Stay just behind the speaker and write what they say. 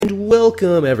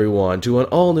Welcome, everyone, to an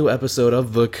all-new episode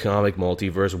of the Comic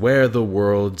Multiverse, where the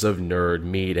worlds of nerd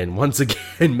meet. And once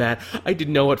again, Matt, I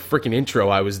didn't know what freaking intro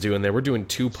I was doing there. We're doing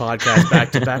two podcasts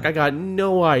back-to-back. I got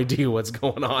no idea what's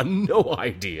going on. No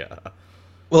idea.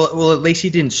 Well, at least you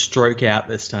didn't stroke out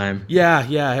this time. Yeah.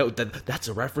 That's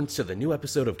a reference to the new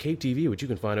episode of Cape TV, which you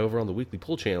can find over on the Weekly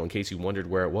Pull channel, in case you wondered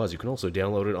where it was. You can also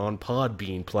download it on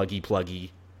Podbean,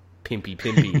 pluggy,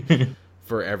 pimpy.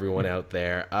 For everyone out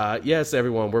there. Yes,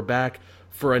 everyone, we're back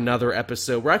for another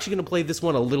episode. We're actually going to play this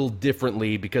one a little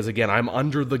differently because, again, I'm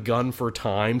under the gun for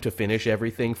time to finish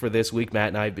everything for this week. Matt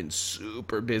and I have been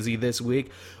super busy this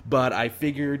week, but I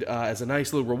figured as a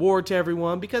nice little reward to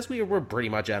everyone, because we're pretty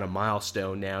much at a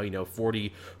milestone now,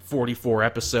 44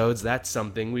 episodes, that's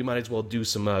something. We might as well do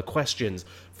some questions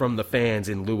from the fans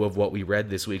in lieu of what we read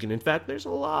this week. And in fact, there's a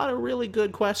lot of really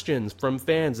good questions from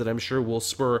fans that I'm sure will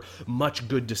spur much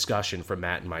good discussion from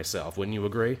Matt and myself. Wouldn't you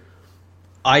agree?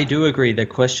 I do agree. The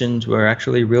questions were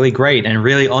actually really great and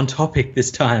really on topic this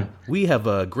time. We have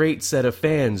a great set of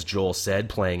fans, Joel said,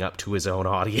 playing up to his own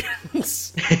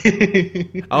audience.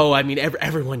 Oh, I mean,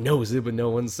 everyone knows it, but no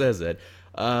one says it.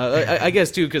 I guess,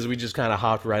 too, because we just kind of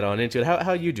hopped right on into it.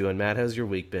 How you doing, Matt? How's your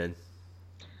week been?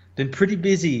 Been pretty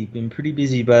busy, but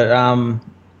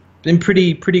been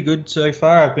pretty good so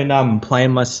far. I've been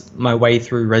playing my way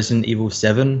through Resident Evil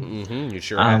 7. Mm-hmm, you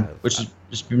sure have. Which has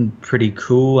just been pretty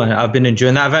cool, and I've been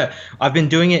enjoying that. I've been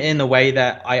doing it in the way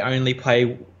that I only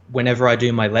play whenever I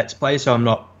do my Let's Play, so I'm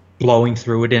not blowing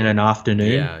through it in an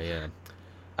afternoon.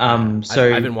 Yeah.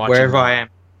 So I've been watching wherever I am...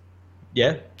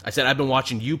 Yeah? I said I've been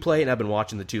watching you play it, and I've been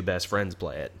watching the two best friends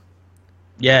play it.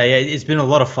 Yeah, it's been a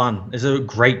lot of fun. It's a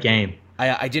great game.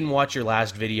 I didn't watch your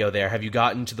last video there. Have you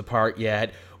gotten to the part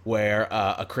yet where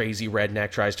a crazy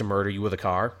redneck tries to murder you with a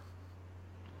car?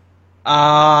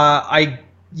 I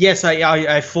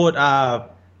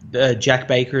fought Jack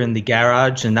Baker in the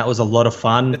garage, and that was a lot of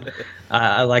fun.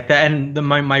 I like that. And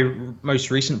my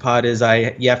most recent part is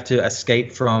you have to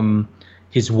escape from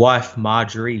his wife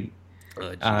Marjorie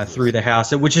through the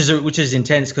house, which is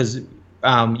intense because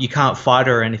you can't fight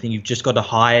her or anything. You've just got to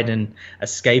hide and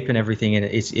escape and everything, and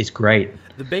it's great.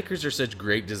 The Bakers are such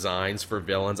great designs for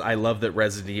villains. I love that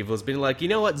Resident Evil has been like, you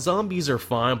know what, zombies are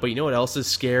fine, but you know what else is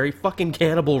scary? Fucking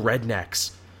cannibal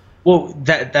rednecks. Well,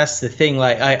 that's the thing.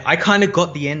 Like, I kind of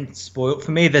got the end spoiled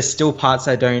for me. There's still parts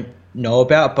I don't know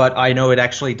about, but I know it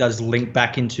actually does link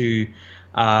back into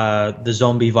the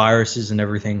zombie viruses and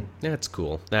everything. That's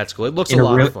cool. It looks a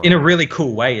lot of fun. In a really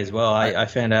cool way as well. I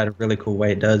found out a really cool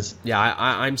way it does. Yeah,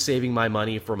 I'm saving my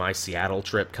money for my Seattle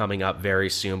trip coming up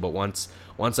very soon, but once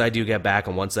I do get back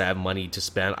and once I have money to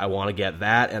spend, I want to get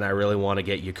that, and I really want to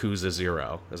get Yakuza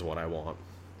 0 is what I want.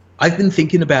 I've been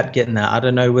thinking about getting that. I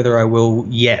don't know whether I will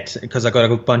yet, because I've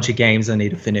got a bunch of games I need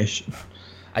to finish.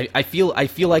 I feel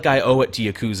like I owe it to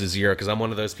Yakuza 0 because I'm one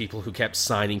of those people who kept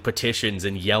signing petitions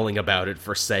and yelling about it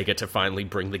for Sega to finally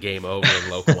bring the game over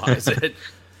and localize it.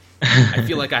 I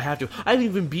feel like I have to. I haven't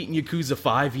even beaten Yakuza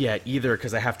 5 yet either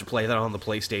because I have to play that on the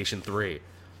PlayStation 3.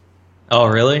 Oh,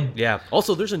 really? Yeah.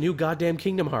 Also, there's a new goddamn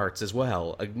Kingdom Hearts as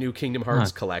well. A new Kingdom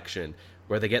Hearts collection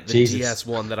where they get the DS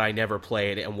one that I never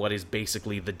played and what is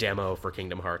basically the demo for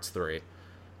Kingdom Hearts 3.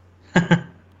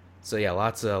 So yeah,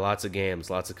 lots of games,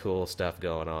 lots of cool stuff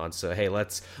going on. So hey,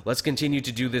 let's continue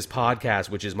to do this podcast,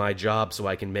 which is my job, so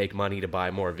I can make money to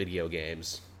buy more video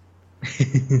games.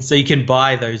 So you can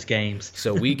buy those games.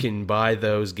 So we can buy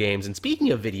those games. And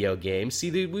speaking of video games,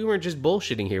 see, we weren't just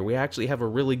bullshitting here. We actually have a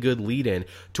really good lead-in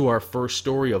to our first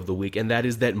story of the week, and that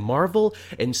is that Marvel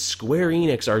and Square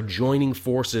Enix are joining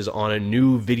forces on a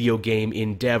new video game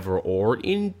endeavor, or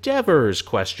endeavors, ?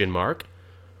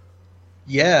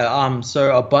 Yeah,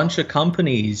 so a bunch of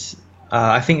companies.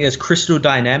 I think there's Crystal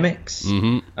Dynamics,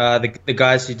 the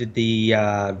guys who did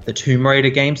the Tomb Raider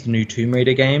games, the new Tomb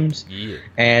Raider games,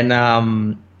 and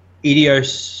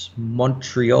Eidos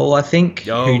Montreal, I think.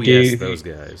 Oh, yes, those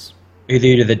guys. Who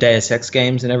do the Deus Ex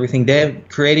games and everything. They're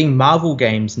creating Marvel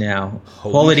games now.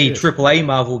 Quality AAA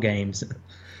Marvel games.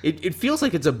 It feels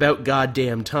like it's about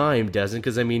goddamn time, doesn't it?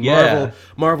 Because, I mean,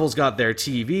 Marvel's got their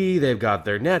TV, they've got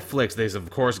their Netflix, they've,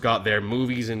 of course, got their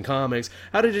movies and comics.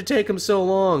 How did it take them so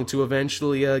long to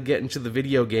eventually get into the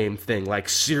video game thing, like,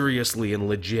 seriously and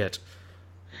legit?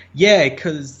 Yeah,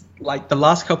 because, like, the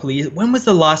last couple of years... When was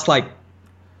the last, like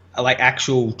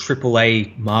actual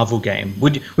AAA Marvel game?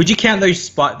 Would you count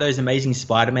those amazing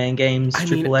Spider-Man games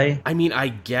AAA? I mean, I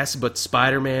guess, but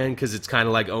Spider-Man, because it's kind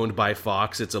of, like, owned by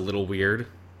Fox, it's a little weird.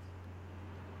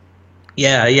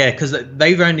 Yeah, because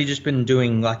they've only just been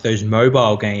doing like those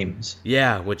mobile games.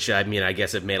 Yeah, which I mean, I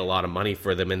guess it made a lot of money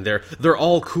for them, and they're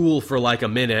all cool for like a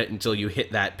minute until you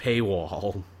hit that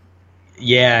paywall.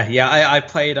 Yeah. I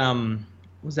played what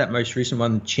was that most recent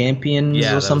one, Champions Yeah, or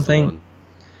that was the something? one.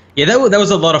 Yeah, that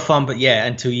was a lot of fun, but yeah,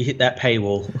 until you hit that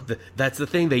paywall. That's the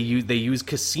thing, they use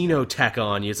casino tech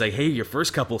on you. It's like, hey, your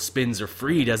first couple spins are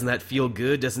free. Doesn't that feel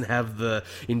good? Doesn't have the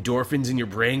endorphins in your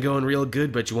brain going real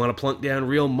good, but you want to plunk down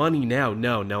real money now?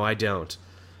 No, I don't.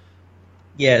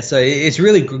 Yeah, so it's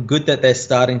really good that they're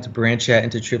starting to branch out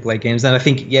into AAA games, and I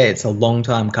think yeah, it's a long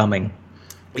time coming.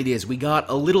 It is. We got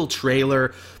a little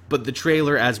trailer, but the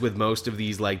trailer, as with most of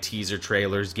these like teaser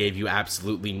trailers, gave you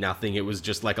absolutely nothing. It was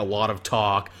just like a lot of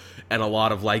talk and a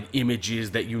lot of like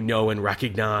images that you know and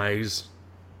recognize.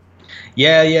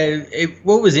 Yeah.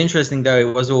 What was interesting though,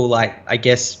 it was all like I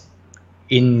guess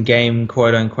in-game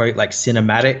quote unquote like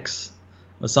cinematics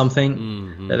or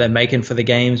something that they're making for the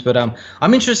games. But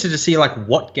I'm interested to see like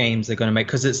what games they're going to make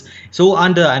because it's all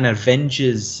under an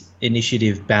Avengers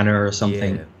Initiative banner or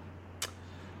something. Yeah.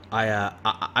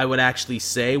 I would actually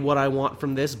say what I want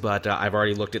from this, but I've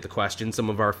already looked at the question some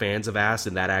of our fans have asked,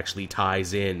 and that actually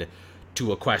ties in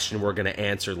to a question we're going to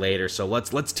answer later. So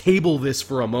let's table this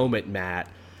for a moment, Matt.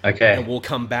 Okay. And we'll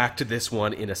come back to this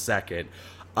one in a second.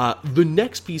 The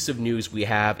next piece of news we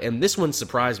have, and this one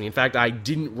surprised me. In fact, I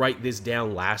didn't write this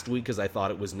down last week because I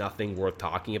thought it was nothing worth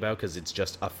talking about because it's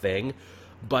just a thing.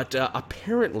 But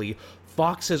apparently,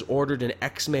 Fox has ordered an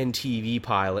X-Men TV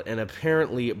pilot, and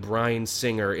apparently Bryan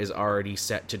Singer is already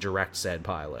set to direct said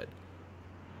pilot.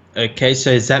 Okay,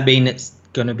 so does that mean it's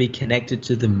going to be connected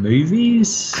to the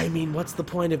movies? I mean, what's the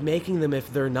point of making them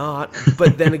if they're not?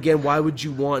 But then again, why would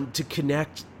you want to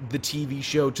connect the TV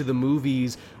show to the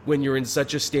movies when you're in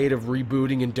such a state of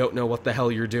rebooting and don't know what the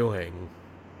hell you're doing?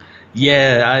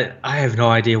 Yeah, I have no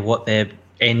idea what their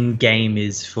end game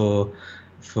is for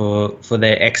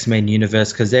their X-Men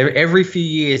universe because every few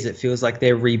years it feels like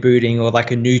they're rebooting or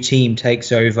like a new team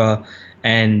takes over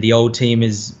and the old team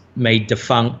is made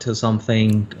defunct or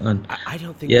something. And, I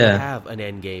don't think they have an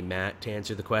end game, Matt, to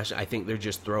answer the question. I think they're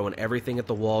just throwing everything at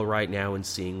the wall right now and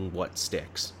seeing what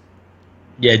sticks.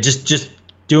 Yeah, just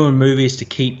doing movies to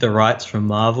keep the rights from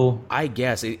Marvel. I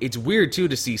guess. It's weird, too,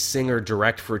 to see Singer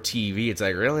direct for TV. It's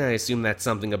like, really? I assume that's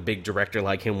something a big director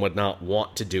like him would not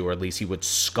want to do, or at least he would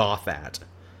scoff at.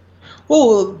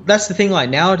 Well, that's the thing. Like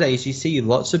nowadays, you see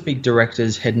lots of big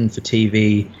directors heading for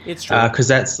TV. It's true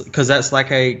because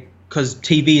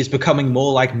TV is becoming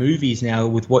more like movies now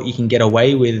with what you can get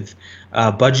away with,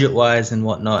 budget wise and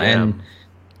whatnot. Yeah.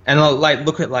 And like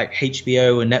look at like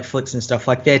HBO and Netflix and stuff.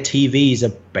 Like their TVs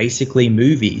are basically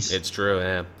movies. It's true,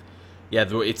 yeah. Yeah,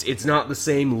 it's not the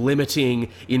same limiting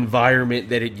environment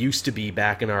that it used to be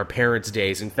back in our parents'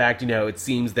 days. In fact, it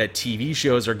seems that TV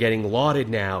shows are getting lauded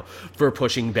now for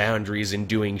pushing boundaries and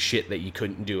doing shit that you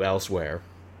couldn't do elsewhere.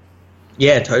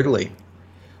 Yeah, totally.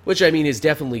 Which, I mean, is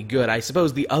definitely good. I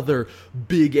suppose the other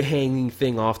big hanging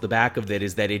thing off the back of that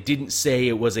is that it didn't say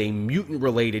it was a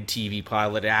mutant-related TV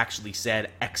pilot. It actually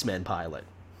said X-Men pilot.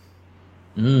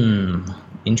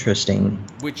 Interesting.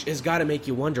 Which has got to make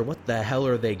you wonder, what the hell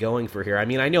are they going for here? I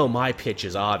mean, I know my pitch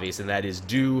is obvious, and that is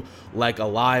do like a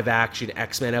live-action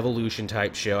X-Men Evolution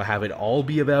type show, have it all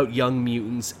be about young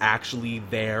mutants actually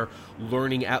there,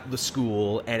 learning at the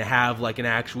school, and have like an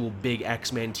actual big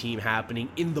X-Men team happening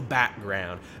in the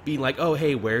background, being like, oh,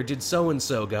 hey, where did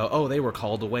so-and-so go? Oh, they were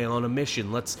called away on a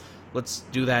mission. Let's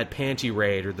do that panty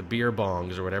raid or the beer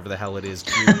bongs or whatever the hell it is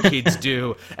kids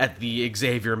do at the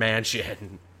Xavier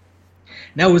Mansion.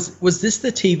 Now, was this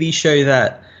the TV show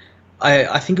that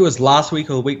I think it was last week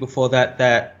or the week before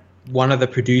that one of the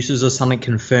producers or something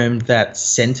confirmed that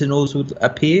Sentinels would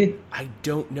appear? I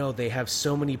don't know. They have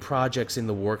so many projects in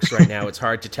the works right now. It's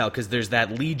hard to tell because there's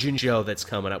that Legion show that's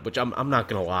coming up, which I'm not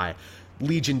going to lie.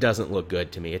 Legion doesn't look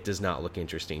good to me. It does not look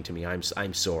interesting to me.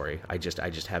 I'm sorry. I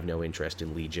just have no interest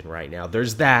in Legion right now.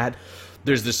 There's that.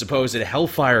 There's the supposed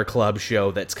Hellfire Club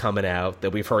show that's coming out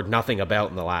that we've heard nothing about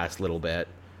in the last little bit.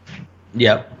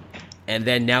 Yep. And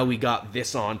then now we got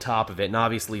this on top of it. And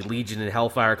obviously Legion and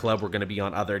Hellfire Club were going to be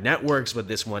on other networks, but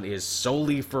this one is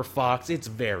solely for Fox. It's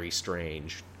very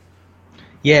strange.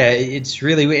 Yeah, it's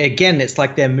really, again, it's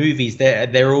like their movies.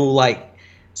 They're all like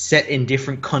set in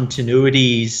different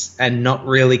continuities and not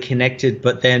really connected,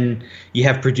 but then you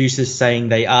have producers saying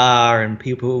they are and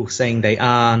people saying they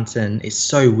aren't, and it's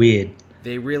so weird.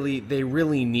 They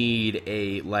really need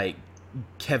a like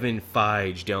Kevin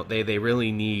Feige, don't they? They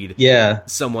really need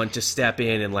someone to step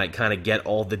in and like kind of get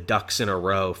all the ducks in a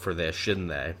row for this, shouldn't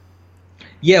they?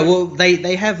 Yeah, well,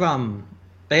 they have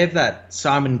that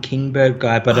Simon Kinberg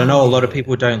guy, but I know a lot of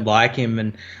people don't like him,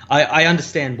 and I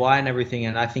understand why and everything,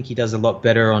 and I think he does a lot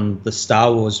better on the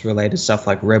Star Wars related stuff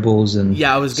like Rebels and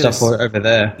stuff over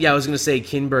there. Yeah, I was gonna say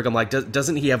Kinberg. I'm like,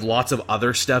 doesn't he have lots of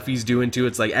other stuff he's doing too?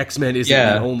 It's like X-Men isn't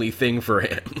the only thing for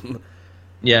him.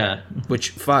 Yeah. Which,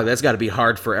 fuck, that's got to be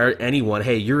hard for anyone.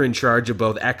 Hey, you're in charge of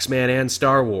both X-Men and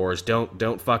Star Wars.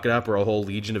 Don't fuck it up, or a whole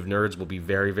legion of nerds will be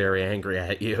very, very angry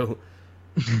at you.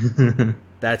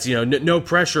 That's, no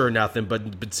pressure or nothing,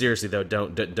 but seriously though,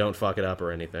 don't fuck it up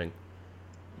or anything.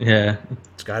 Yeah.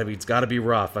 It's gotta be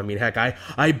rough. I mean, heck,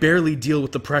 I barely deal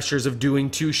with the pressures of doing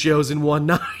 2 shows in one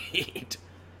night.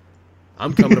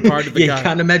 I'm coming apart at the guy. You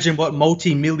can't imagine what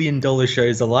multi-million-dollar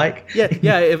shows are like.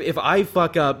 Yeah. If I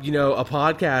fuck up, a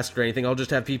podcast or anything, I'll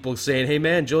just have people saying, "Hey,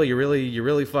 man, Joel, you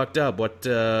really fucked up. What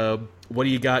do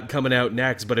you got coming out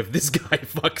next?" But if this guy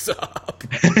fucks up,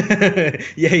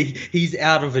 yeah, he's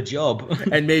out of a job,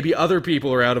 and maybe other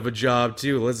people are out of a job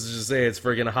too. Let's just say it's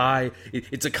friggin' high.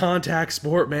 It's a contact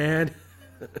sport, man.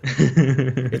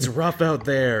 It's rough out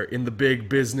there in the big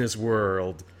business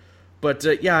world. But,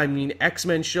 I mean,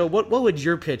 X-Men show, what would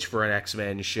your pitch for an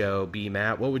X-Men show be,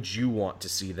 Matt? What would you want to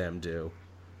see them do?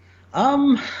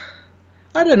 I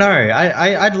don't know.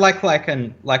 I'd like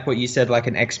what you said, like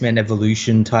an X-Men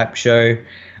Evolution type show,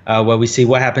 where we see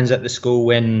what happens at the school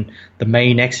when the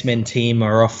main X-Men team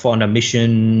are off on a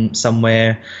mission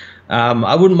somewhere.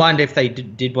 I wouldn't mind if they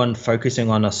did one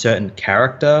focusing on a certain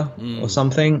character or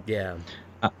something. Yeah.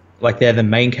 Like they're the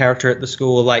main character at the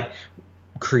school, like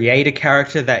create a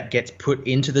character that gets put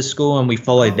into the school and we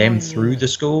follow them through the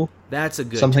school. That's a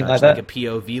good something touch, like that. Like a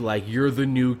POV, like you're the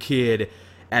new kid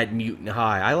at Mutant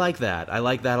High. I like that. I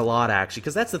like that a lot, actually,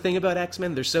 because that's the thing about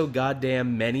X-Men. There's so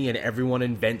goddamn many, and everyone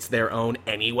invents their own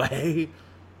anyway.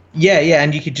 Yeah,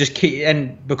 and you could just keep,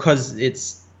 and because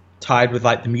it's tied with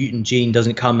like the mutant gene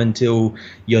doesn't come until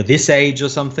you're this age or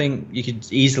something, you could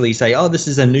easily say, "Oh, this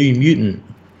is a new mutant."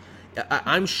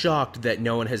 I'm shocked that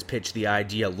no one has pitched the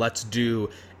idea, let's do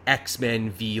X-Men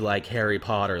v. like Harry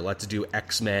Potter. Let's do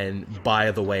X-Men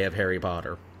by the way of Harry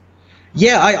Potter.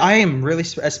 Yeah, I am really,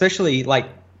 especially like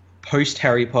post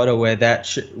Harry Potter, where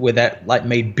that like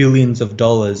made billions of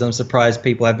dollars. I'm surprised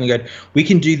people haven't gone, we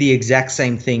can do the exact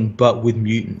same thing but with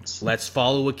mutants. Let's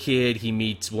follow a kid. He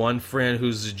meets one friend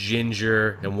who's a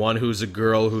ginger and one who's a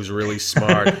girl who's really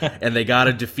smart, and they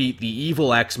gotta defeat the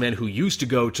evil X-Men who used to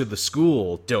go to the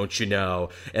school, don't you know?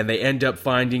 And they end up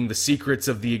finding the secrets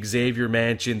of the Xavier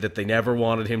Mansion that they never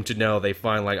wanted him to know. They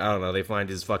find, like, I don't know, they find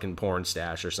his fucking porn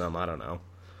stash or something, I don't know.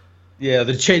 Yeah,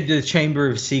 the Chamber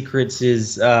of Secrets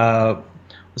is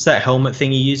what's that helmet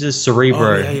thing he uses?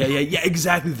 Cerebro. Oh, yeah,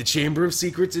 exactly. The Chamber of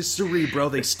Secrets is Cerebro.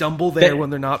 They stumble there when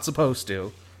they're not supposed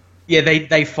to. Yeah,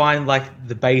 they find like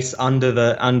the base under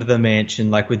the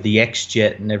mansion, like with the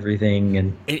X-Jet and everything,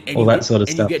 and all that sort of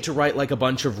stuff. And you get to write like a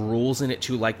bunch of rules in it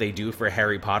too, like they do for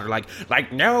Harry Potter, like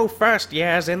no first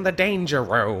years in the danger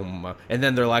room. And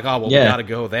then they're like, oh well, we gotta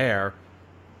go there.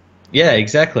 Yeah,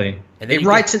 exactly. And it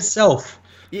writes itself.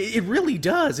 It really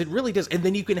does. It really does. And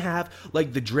then you can have,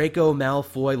 like, the Draco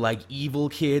Malfoy, like, evil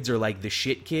kids or, like, the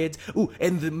shit kids. Ooh,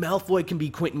 and the Malfoy can be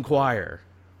Quentin Quire.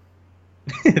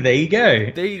 There you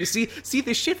go. There you see,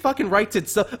 this shit fucking writes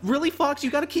itself. Really, Fox? You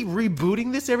gotta keep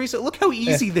rebooting this every so... Look how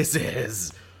easy this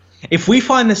is. If we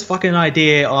find this fucking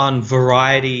idea on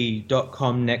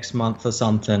Variety.com next month or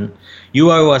something,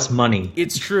 you owe us money.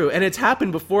 It's true, and it's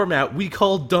happened before, Matt. We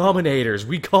called Dominators.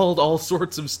 We called all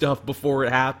sorts of stuff before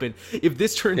it happened. If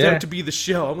this turns out to be the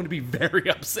show, I'm going to be very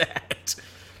upset.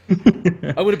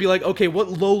 I'm going to be like, okay,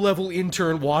 what low-level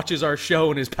intern watches our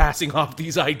show and is passing off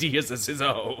these ideas as his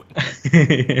own?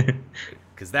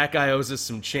 Because that guy owes us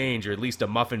some change, or at least a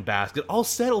muffin basket. I'll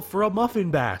settle for a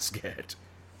muffin basket.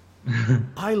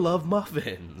 I love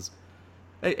muffins.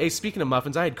 Hey, speaking of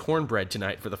muffins, I had cornbread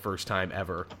tonight for the first time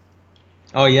ever.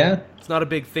 Oh, yeah? It's not a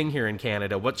big thing here in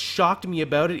Canada. What shocked me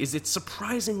about it is it's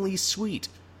surprisingly sweet.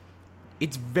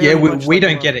 It's very much we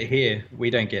don't get it here. We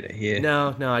don't get it here.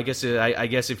 No. I guess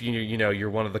if you're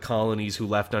one of the colonies who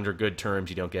left under good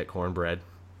terms, you don't get cornbread.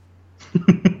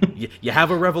 You have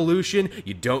a revolution,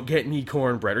 you don't get any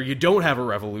cornbread, or you don't have a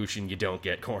revolution, you don't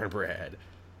get cornbread.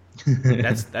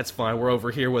 That's fine. We're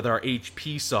over here with our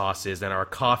HP sauces and our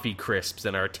coffee crisps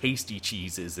and our tasty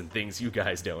cheeses and things you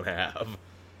guys don't have.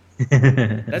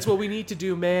 That's what we need to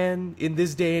do, man. In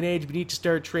this day and age, we need to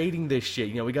start trading this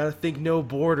shit. We gotta think no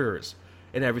borders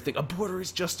and everything. A border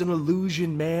is just an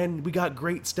illusion, man. We got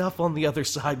great stuff on the other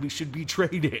side we should be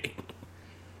trading.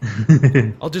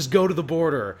 I'll just go to the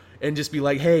border and just be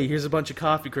like, hey, here's a bunch of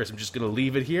coffee crisps. I'm just gonna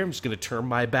leave it here. I'm just gonna turn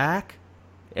my back.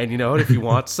 And you know what? If you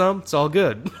want some, it's all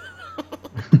good.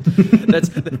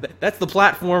 That's the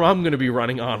platform I'm going to be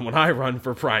running on when I run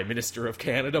for Prime Minister of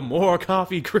Canada. More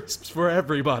coffee crisps for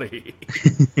everybody.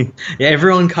 Yeah,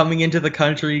 everyone coming into the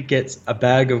country gets a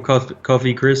bag of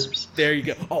coffee crisps. There you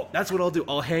go. Oh, that's what I'll do.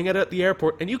 I'll hang out at the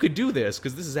airport, and you could do this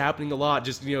because this is happening a lot.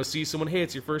 Just see someone. Hey,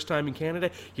 it's your first time in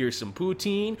Canada. Here's some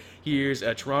poutine. Here's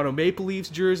a Toronto Maple Leafs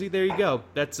jersey. There you go.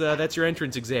 That's your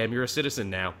entrance exam. You're a citizen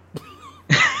now.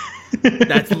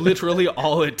 That's literally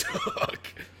all it took.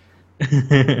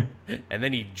 And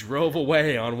then he drove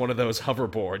away on one of those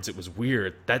hoverboards. It was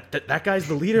weird. That guy's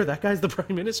the leader? That guy's the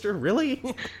prime minister? Really?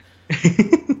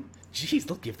 Jeez,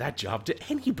 they'll give that job to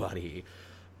anybody.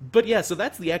 But yeah, so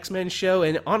that's the X-Men show,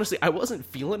 and honestly, I wasn't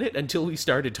feeling it until we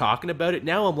started talking about it.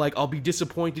 Now I'm like, I'll be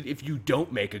disappointed if you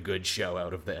don't make a good show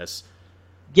out of this.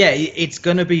 Yeah, it's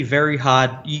going to be very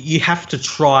hard. You have to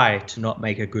try to not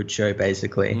make a good show,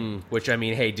 basically. Which, I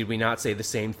mean, hey, did we not say the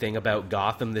same thing about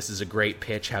Gotham? This is a great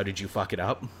pitch. How did you fuck it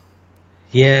up?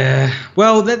 Yeah.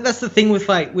 Well, that's the thing with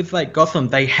Gotham.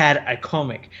 They had a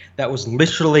comic that was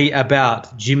literally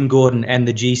about Jim Gordon and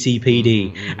the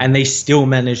GCPD, and they still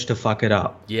managed to fuck it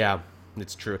up. Yeah,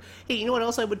 it's true. Hey, you know what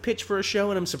else I would pitch for a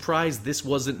show, and I'm surprised this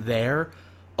wasn't there?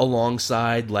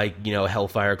 Alongside,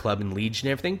 Hellfire Club and Legion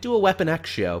and everything, do a Weapon X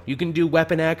show. You can do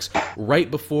Weapon X right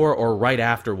before or right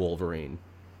after Wolverine.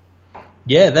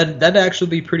 Yeah, that'd actually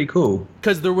be pretty cool.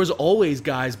 Because there was always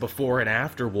guys before and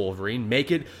after Wolverine. Make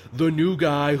it the new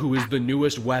guy who is the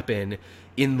newest weapon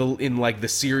in the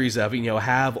series of it.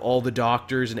 Have all the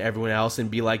doctors and everyone else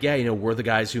and be like, yeah, we're the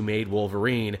guys who made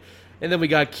Wolverine. And then we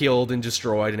got killed and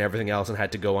destroyed and everything else and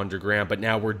had to go underground. But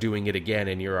now we're doing it again,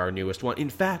 and you're our newest one. In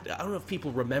fact, I don't know if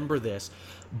people remember this,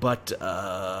 but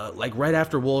right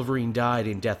after Wolverine died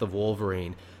in Death of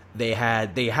Wolverine, they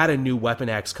had a new Weapon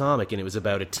X comic, and it was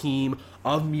about a team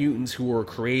of mutants who were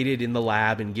created in the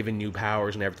lab and given new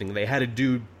powers and everything. They had a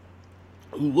dude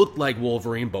who looked like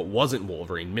Wolverine but wasn't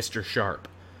Wolverine, Mr. Sharp.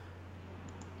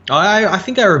 I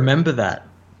think I remember that.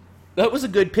 That was a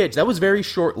good pitch. That was very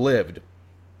short-lived.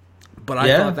 But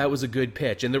I thought that was a good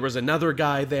pitch. And there was another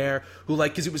guy there who,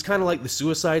 because it was kind of like the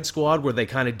Suicide Squad, where they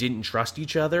kind of didn't trust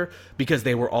each other because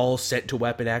they were all sent to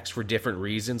Weapon X for different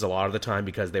reasons, a lot of the time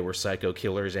because they were psycho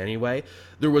killers anyway.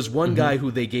 There was one guy who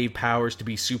they gave powers to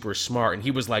be super smart, and he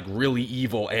was, really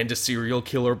evil and a serial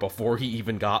killer before he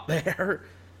even got there.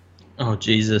 Oh,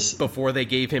 Jesus. Before they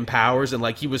gave him powers, and,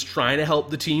 he was trying to help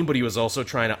the team, but he was also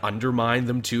trying to undermine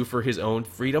them, too, for his own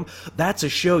freedom. That's a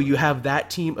show. You have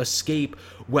that team escape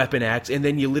Weapon X, and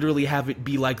then you literally have it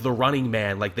be like the Running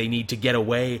Man, they need to get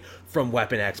away from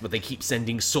Weapon X, but they keep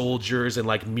sending soldiers and,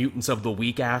 mutants of the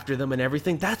week after them and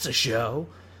everything. That's a show.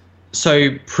 So,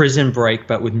 Prison Break,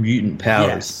 but with mutant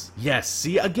powers. Yes.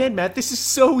 See, again, Matt, this is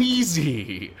so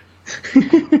easy.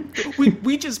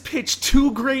 we just pitched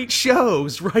 2 great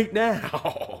shows right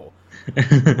now.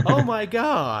 Oh my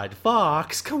God,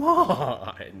 Fox, come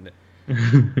on.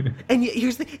 And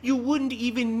here's the you wouldn't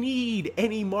even need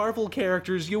any Marvel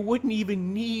characters. You wouldn't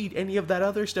even need any of that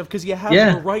other stuff because you have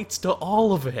the rights to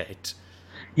all of it.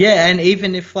 Yeah, and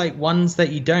even if ones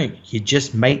that you don't, you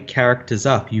just make characters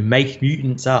up. You make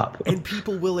mutants up. And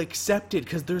people will accept it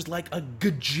because there's a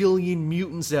gajillion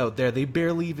mutants out there. They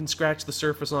barely even scratch the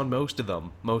surface on most of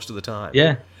them, most of the time.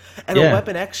 Yeah. And a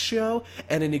Weapon X show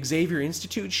and an Xavier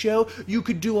Institute show, you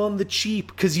could do on the cheap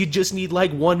because you just need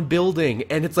one building.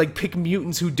 And it's pick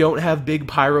mutants who don't have big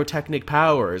pyrotechnic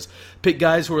powers. Pick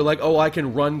guys who are I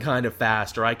can run kind of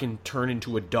fast, or I can turn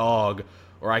into a dog,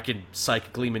 or I can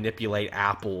psychically manipulate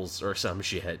apples or some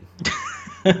shit.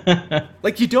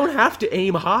 You don't have to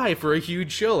aim high for a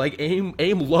huge show. Aim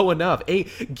low enough.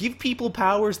 Give people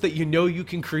powers that you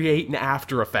can create in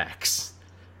After Effects.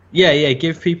 Yeah,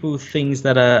 give people things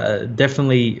that are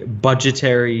definitely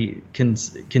budgetary,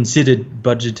 considered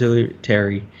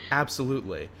budgetary.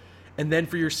 Absolutely. And then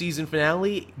for your season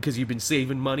finale, because you've been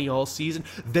saving money all season,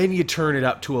 then you turn it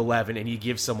up to 11 and you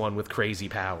give someone with crazy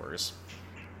powers.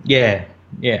 Yeah.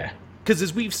 Because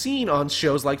as we've seen on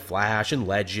shows like Flash and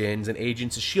Legends and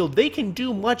Agents of S.H.I.E.L.D., they can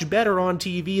do much better on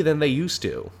TV than they used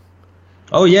to.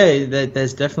 Oh, yeah,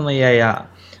 there's definitely a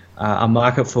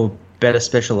market for better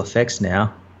special effects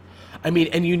now. I mean,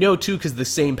 and too, because the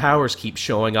same powers keep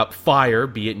showing up. Fire,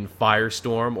 be it in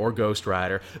Firestorm or Ghost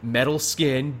Rider. Metal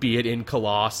Skin, be it in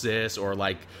Colossus, or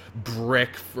Brick,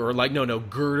 or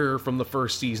Girder from the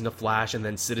first season of Flash, and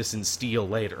then Citizen Steel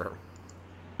later.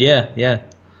 Yeah.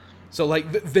 So,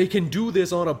 they can do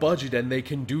this on a budget, and they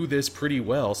can do this pretty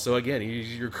well. So, again,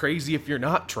 you're crazy if you're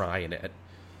not trying it.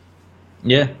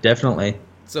 Yeah, definitely.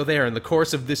 So there, in the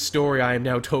course of this story, I am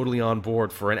now totally on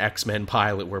board for an X-Men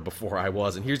pilot where before I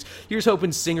was. And here's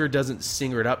hoping Singer doesn't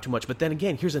singer it up too much. But then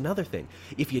again, here's another thing.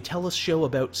 If you tell a show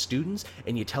about students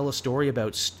and you tell a story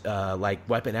about like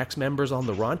Weapon X members on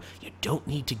the run, you don't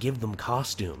need to give them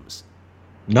costumes.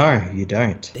 No, you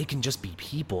don't. They can just be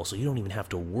people, so you don't even have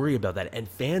to worry about that. And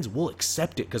fans will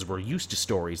accept it because we're used to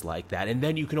stories like that. And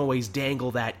then you can always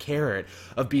dangle that carrot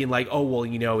of being like, oh, well,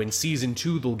 you know, in season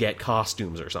 2 they'll get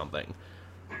costumes or something.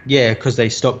 Yeah, because they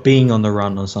stop being on the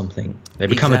run or something. They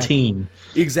become a team.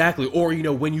 Exactly. Or, you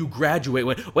know, when you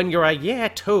graduate, when you're a year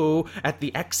 2 at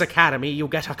the X Academy, you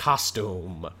get a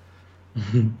costume.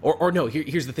 or no,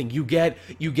 here's the thing. You get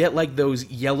like those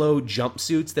yellow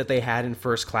jumpsuits that they had in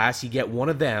first class. You get one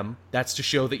of them. That's to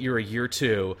show that you're a year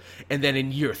 2. And then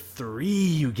in year 3,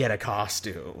 you get a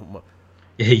costume.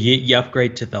 You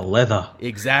upgrade to the leather.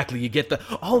 Exactly. You get the...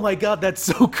 Oh my god, that's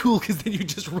so cool, because then you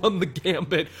just run the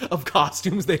gambit of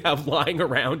costumes they have lying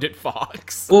around at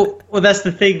Fox. Well, that's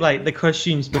the thing. Like, the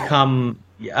costumes become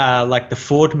like the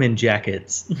Fordman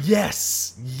jackets.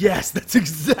 Yes, that's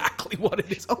exactly what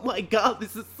it is. Oh my god,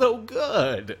 this is so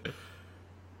good.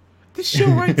 This show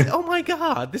oh my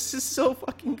god, this is so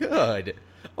fucking good.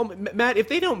 Oh, Matt, if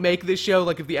they don't make this show,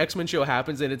 like if the X-Men show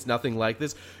happens and it's nothing like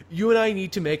this, you and I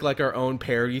need to make like our own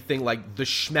parody thing, like the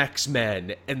Schmex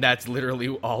Men, and that's literally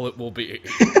all it will be.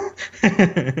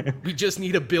 We just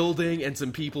need a building and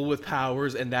some people with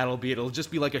powers, and that'll be it. It'll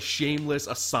just be like a shameless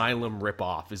asylum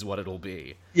ripoff is what it'll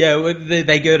be. Yeah,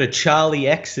 they go to Charlie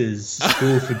X's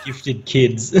school for gifted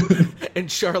kids. And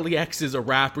Charlie X is a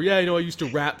rapper. Yeah, I know I used to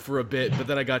rap for a bit, but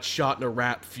then I got shot in a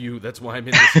rap feud. That's why I'm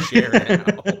in this chair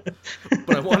now.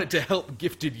 But I wanted to help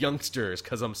gifted youngsters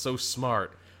because I'm so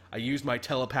smart. I used my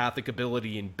telepathic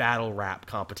ability in battle rap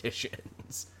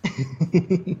competitions.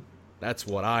 That's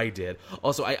what I did.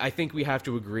 Also, I think we have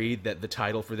to agree that the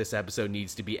title for this episode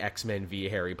needs to be X-Men v.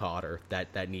 Harry Potter.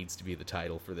 That needs to be the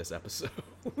title for this episode.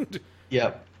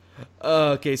 Yep.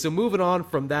 Okay, so moving on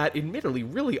from that admittedly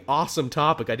really awesome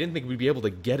topic. I didn't think we'd be able to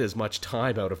get as much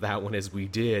time out of that one as we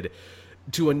did.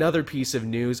 To another piece of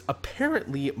news.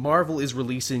 Apparently, Marvel is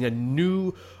releasing a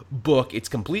new book. It's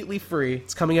completely free.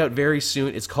 It's coming out very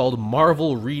soon. It's called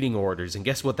Marvel Reading Orders. And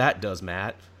guess what that does,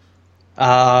 Matt?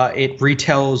 It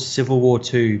retells Civil War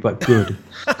 2, but good.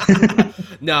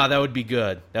 No, that would be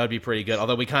good. That would be pretty good.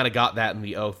 Although we kind of got that in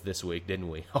the Oath this week, didn't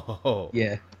we?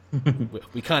 Yeah.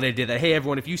 We kind of did that. Hey,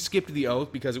 everyone, if you skipped the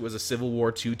Oath because it was a Civil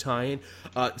War II tie-in,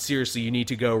 seriously, you need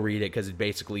to go read it because it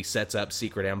basically sets up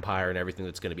Secret Empire and everything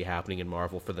that's going to be happening in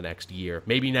Marvel for the next year.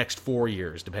 Maybe next 4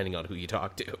 years, depending on who you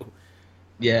talk to.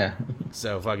 Yeah.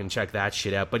 So fucking check that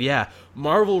shit out. But yeah,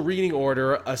 Marvel Reading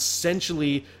Order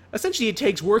essentially it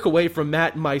takes work away from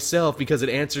Matt and myself because it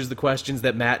answers the questions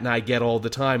that Matt and I get all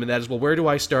the time, and that is, well, where do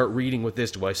I start reading with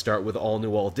this? Do I start with All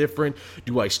New, All Different?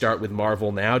 Do I start with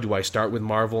Marvel Now? Do I start with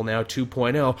Marvel Now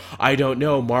 2.0? I don't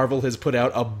know. Marvel has put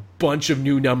out a bunch of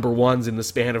new number ones in the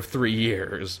span of 3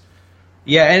 years.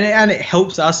 Yeah, and it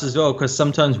helps us as well, because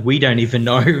sometimes we don't even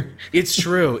know. It's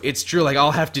true. Like,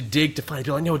 I'll have to dig to find,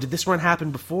 like, no, did this run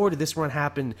happen before? Did this run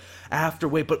happen after?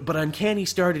 Wait, but Uncanny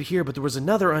started here, but there was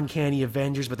another Uncanny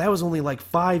Avengers, but that was only like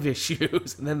 5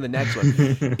 issues, and then the next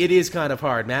one. It is kind of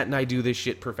hard. Matt and I do this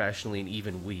shit professionally, and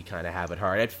even we kind of have it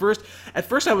hard. At first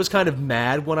I was kind of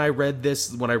mad when I read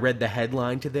the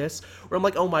headline to this, where I'm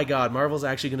like, oh my god, Marvel's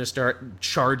actually going to start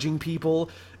charging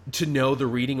people to know the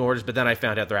reading orders, but then I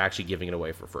found out they're actually giving it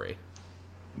away for free.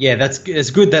 Yeah,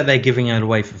 it's good that they're giving it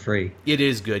away for free. It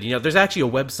is good. You know, there's actually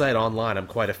a website online I'm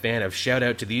quite a fan of. Shout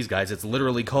out to these guys. It's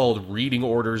literally called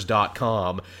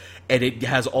readingorders.com, and it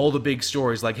has all the big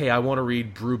stories like, hey, I want to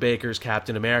read Brubaker's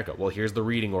Captain America. Well, here's the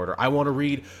reading order. I want to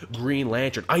read Green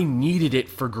Lantern. I needed it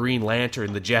for Green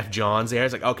Lantern, the Jeff Johns era.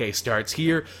 It's like, okay, starts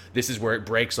here. This is where it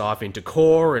breaks off into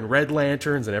Corps and Red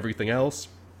Lanterns and everything else.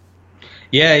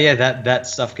 Yeah, that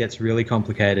stuff gets really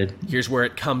complicated. Here's where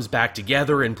it comes back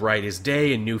together in Brightest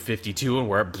Day and New 52, and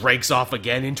where it breaks off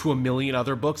again into a million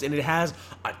other books, and it has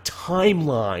a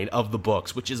timeline of the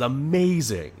books, which is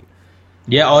amazing.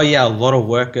 Yeah, a lot of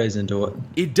work goes into it.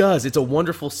 It does. It's a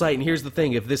wonderful site, and here's the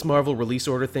thing. If this Marvel release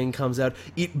order thing comes out,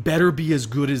 it better be as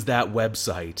good as that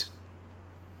website.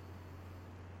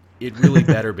 It really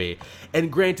better be.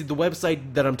 And granted, the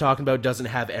website that I'm talking about doesn't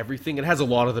have everything. It has a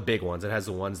lot of the big ones. It has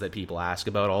the ones that people ask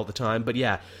about all the time. But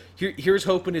yeah, here's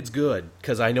hoping it's good,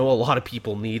 because I know a lot of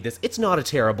people need this. It's not a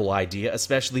terrible idea,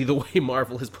 especially the way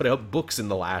Marvel has put out books in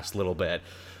the last little bit.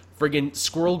 Friggin'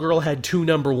 Squirrel Girl had 2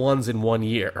 number ones in 1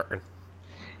 year.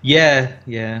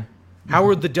 Yeah.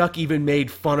 Howard the Duck even made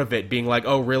fun of it, being like,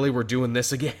 oh, really, we're doing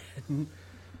this again?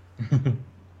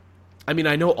 I mean,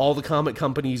 I know all the comic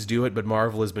companies do it, but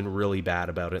Marvel has been really bad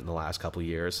about it in the last couple of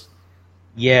years.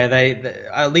 Yeah, they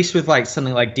at least with like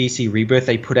something like DC Rebirth,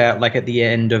 they put out like at the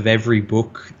end of every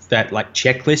book that like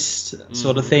checklist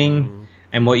sort of thing,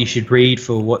 and what you should read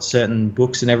for what certain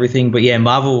books and everything. But yeah,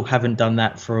 Marvel haven't done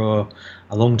that for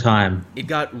a long time. It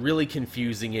got really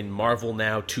confusing in Marvel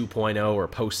Now 2.0 or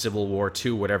post-Civil War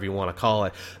 2, whatever you want to call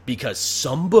it, because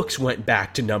some books went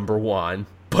back to #1,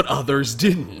 but others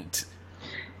didn't.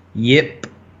 Yep.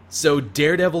 So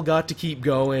Daredevil got to keep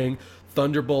going,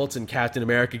 Thunderbolts and Captain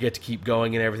America get to keep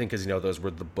going and everything, because, those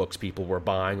were the books people were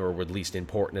buying, or were at least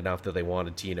important enough that they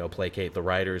wanted to, placate the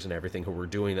writers and everything who were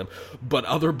doing them. But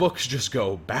other books just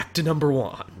go back to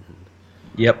 #1.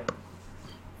 Yep.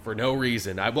 For no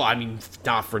reason.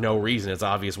 Not for no reason. It's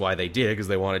obvious why they did, because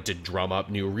they wanted to drum up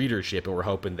new readership, and we're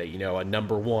hoping that, a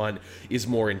 #1 is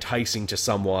more enticing to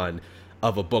someone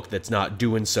of a book that's not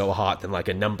doing so hot than like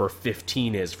a number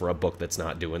 15 is for a book that's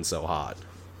not doing so hot.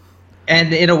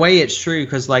 And in a way, it's true,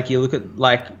 because like you look at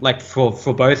like for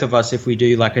both of us, if we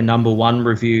do like a #1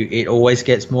 review, it always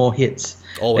gets more hits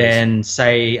than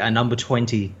say a number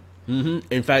 20. Mm-hmm.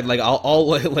 In fact, like I'll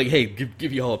like, hey,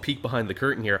 give you all a peek behind the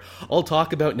curtain here. I'll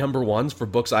talk about #1s for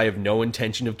books I have no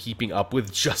intention of keeping up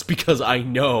with, just because I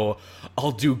know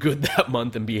I'll do good that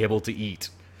month and be able to eat.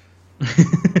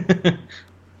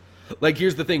 Like,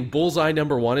 here's the thing, Bullseye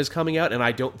 #1 is coming out, and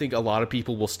I don't think a lot of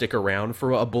people will stick around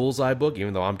for a Bullseye book,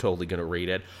 even though I'm totally going to read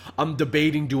it. I'm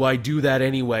debating, do I do that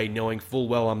anyway, knowing full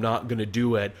well I'm not going to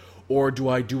do it, or do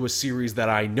I do a series that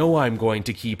I know I'm going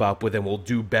to keep up with and will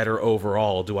do better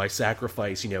overall? Do I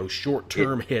sacrifice,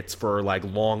 short-term hits for, like,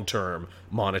 long-term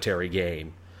monetary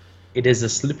gain? It is a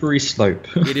slippery slope.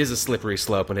 It is a slippery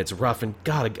slope, and it's rough. And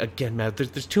God, again, man,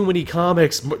 there's too many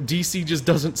comics. DC just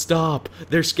doesn't stop.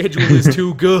 Their schedule is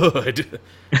too good.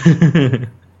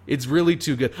 It's really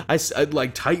too good. I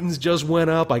like, Titans just went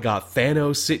up. I got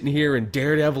Thanos sitting here, and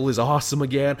Daredevil is awesome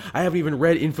again. I haven't even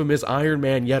read Infamous Iron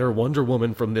Man yet, or Wonder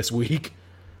Woman from this week.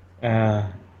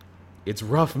 It's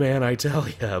rough, man, I tell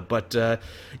you. But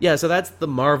yeah, so that's the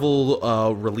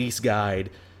Marvel release guide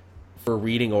for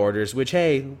reading orders, which,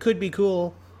 hey, could be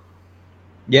cool.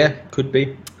 Yeah, could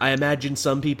be. I imagine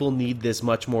some people need this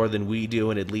much more than we do,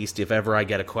 and at least if ever I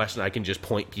get a question, I can just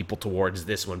point people towards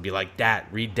this one, be like, that,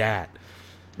 read that.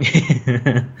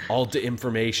 All the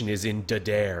information is in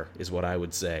Dare, is what I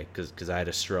would say, because I had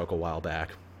a stroke a while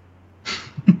back.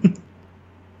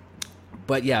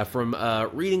 But yeah, from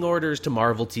reading orders to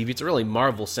Marvel TV, it's a really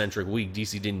Marvel-centric week.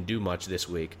 DC didn't do much this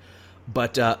week.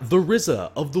 But the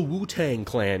RZA of the Wu-Tang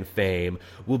Clan fame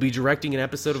will be directing an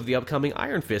episode of the upcoming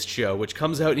Iron Fist show, which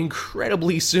comes out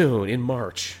incredibly soon, in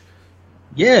March.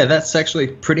 Yeah, that's actually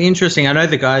pretty interesting. I know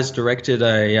the guy's directed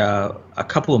a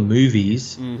couple of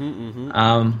movies.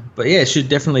 But yeah, it should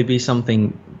definitely be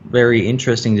something very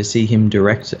interesting to see him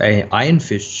direct a Iron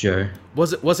Fist show.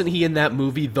 Wasn't he in that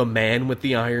movie, The Man with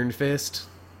the Iron Fist?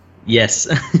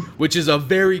 Yes. Which is a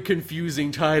very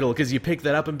confusing title, because you pick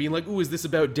that up and being like, ooh, is this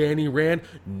about Danny Rand?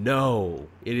 No,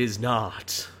 it is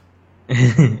not.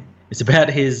 It's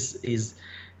about his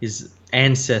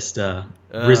ancestor,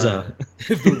 RZA.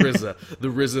 The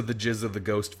RZA, the Jizza, the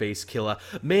Ghostface Killer.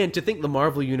 Man, to think the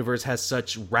Marvel Universe has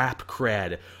such rap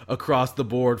cred across the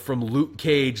board, from Luke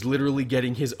Cage literally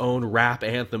getting his own rap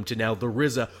anthem to now the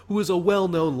RZA, who is a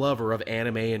well-known lover of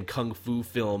anime and kung fu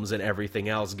films and everything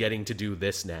else, getting to do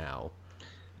this now.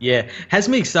 Yeah, has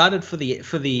me excited for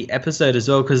the episode as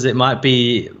well, because it might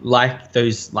be like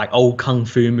those like old kung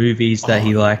fu movies that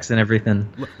he likes and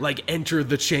everything. Like Enter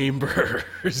the Chambers,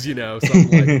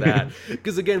 something like that.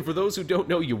 Because again, for those who don't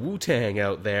know you, Wu-Tang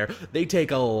out there, they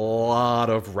take a lot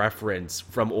of reference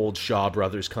from old Shaw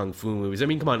Brothers kung fu movies. I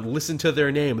mean, come on, listen to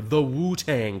their name, the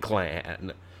Wu-Tang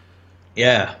Clan.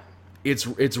 Yeah. It's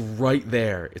right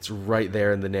there. It's right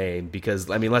there in the name,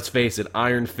 because, I mean, let's face it,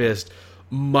 Iron Fist,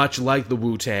 much like the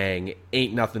Wu-Tang,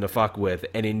 ain't nothing to fuck with.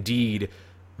 And indeed,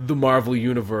 the Marvel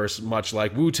Universe, much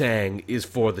like Wu-Tang, is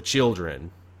for the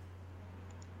children.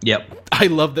 Yep. I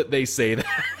love that they say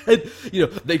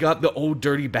that. They got the old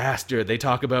dirty bastard. They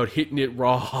talk about hitting it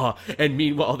raw. And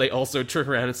meanwhile, they also turn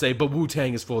around and say, but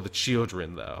Wu-Tang is for the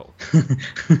children, though.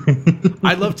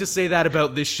 I love to say that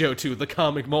about this show, too. The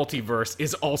comic Multiverse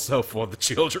is also for the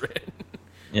children.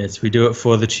 Yes, we do it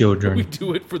for the children. We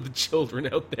do it for the children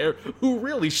out there who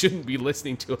really shouldn't be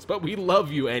listening to us, but we love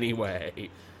you anyway.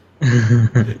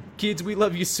 Kids, we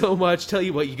love you so much. Tell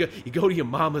you what, you go to your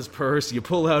mama's purse, you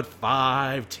pull out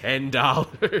 $5,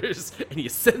 $10, and you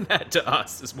send that to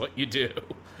us, is what you do.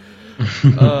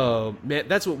 Oh man,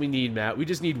 that's what we need, Matt. We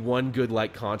just need one good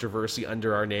like controversy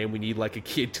under our name. We need like a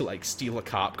kid to like steal a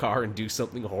cop car and do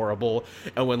something horrible,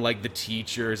 and when like the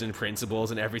teachers and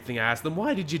principals and everything ask them,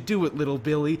 "Why did you do it, little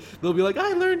Billy?" They'll be like,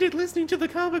 "I learned it listening to the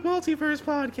Comic Multiverse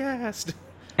podcast."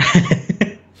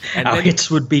 And our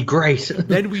hits would be great.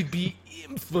 Then we'd be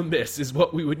infamous, is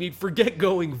what we would need. Forget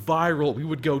going viral. We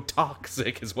would go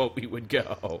toxic, is what we would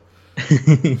go.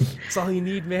 That's all you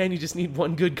need, man. You just need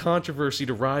one good controversy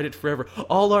to ride it forever.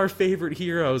 All our favorite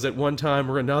heroes at one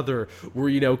time or another were,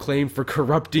 claimed for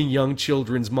corrupting young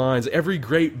children's minds. Every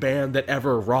great band that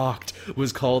ever rocked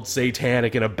was called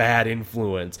satanic and a bad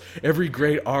influence. Every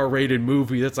great R-rated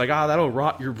movie that's like, that'll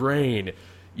rot your brain.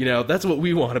 That's what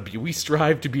we want to be. We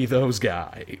strive to be those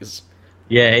guys.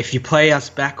 Yeah, if you play us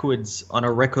backwards on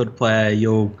a record player,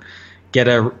 you'll get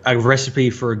a recipe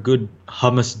for a good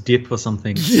hummus dip or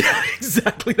something. Yeah,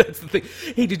 exactly. That's the thing.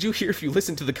 Hey, did you hear if you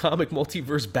listen to the Comic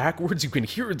Multiverse backwards, you can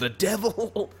hear the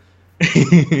devil?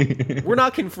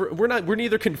 We're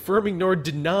neither confirming nor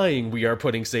denying we are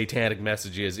putting satanic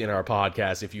messages in our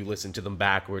podcast if you listen to them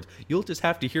backwards. You'll just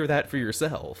have to hear that for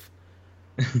yourself.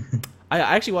 I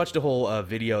actually watched a whole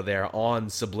video there on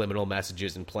subliminal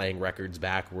messages and playing records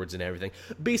backwards and everything.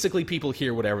 Basically, people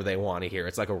hear whatever they want to hear.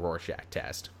 It's like a Rorschach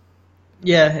test.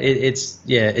 Yeah,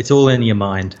 it's all in your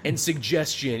mind. And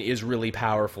suggestion is really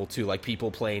powerful, too. Like,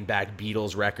 people playing back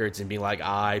Beatles records and being like,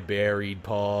 "I buried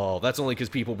Paul." That's only because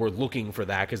people were looking for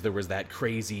that, because there was that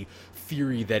crazy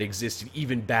theory that existed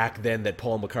even back then that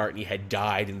Paul McCartney had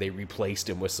died and they replaced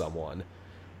him with someone.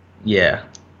 Yeah.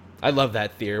 I love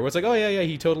that theory. Where it's like, yeah,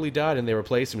 he totally died and they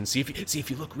replaced him. And see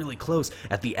if you look really close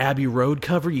at the Abbey Road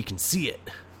cover, you can see it.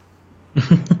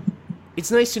 It's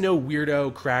nice to know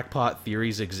weirdo crackpot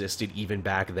theories existed even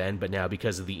back then, but now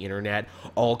because of the internet,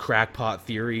 all crackpot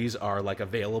theories are like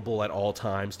available at all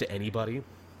times to anybody.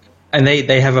 And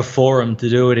they have a forum to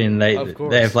do it in. They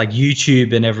have like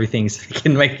YouTube and everything, so they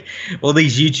can make all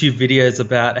these YouTube videos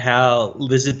about how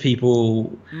lizard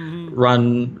people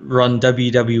run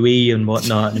WWE and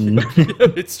whatnot. And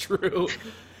It's true.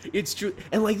 It's true.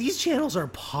 And like these channels are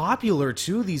popular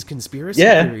too, these conspiracy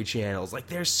theory channels. Like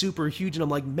they're super huge, and I'm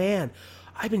like, man,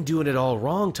 I've been doing it all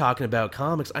wrong talking about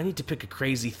comics. I need to pick a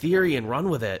crazy theory and run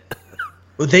with it.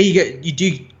 Well, there you go. You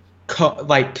do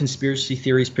like conspiracy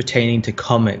theories pertaining to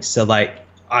comics. So like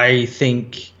I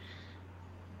think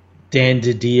Dan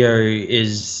DiDio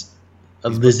is a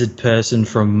lizard person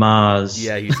from Mars.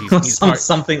 Yeah, he's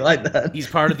something like that. He's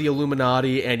part of the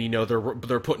Illuminati, and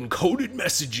they're putting coded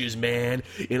messages, man,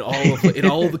 in all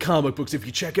of the comic books. If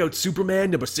you check out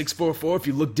Superman number 644, if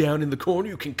you look down in the corner,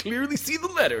 you can clearly see the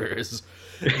letters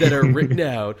that are written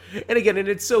out. And again,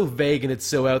 it's so vague and it's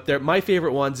so out there. My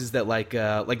favorite ones is that like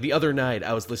the other night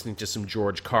I was listening to some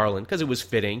George Carlin because it was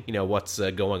fitting, what's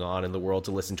going on in the world,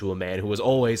 to listen to a man who was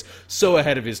always so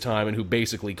ahead of his time and who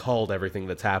basically called everything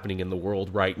that's happening in the world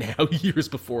right now years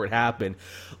before it happened.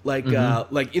 Like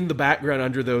in the background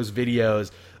under those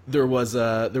videos, there was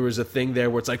a thing there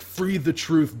where it's like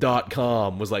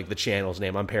freethetruth.com was like the channel's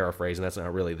name. I'm paraphrasing, that's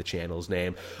not really the channel's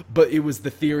name, but it was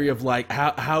the theory of like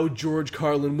how George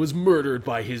Carlin was murdered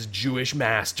by his Jewish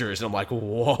masters. And I'm like,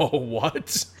 whoa,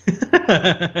 what?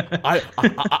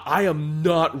 I am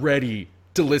not ready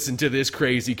to listen to this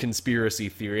crazy conspiracy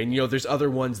theory. And there's other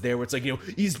ones there where it's like,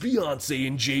 is Beyonce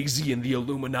and Jay-Z in the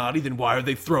Illuminati? Then why are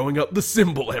they throwing up the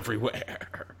symbol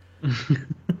everywhere?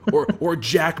 Or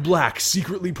Jack Black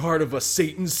secretly part of a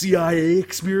Satan CIA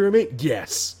experiment?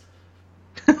 Yes.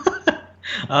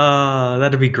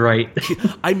 That'd be great.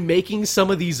 I'm making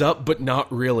some of these up, but not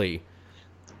really.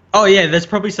 Oh yeah, there's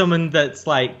probably someone that's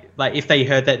like if they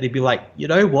heard that, they'd be like, you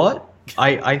know what?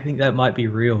 I think that might be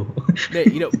real.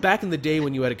 Back in the day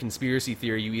when you had a conspiracy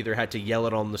theory, you either had to yell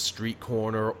it on the street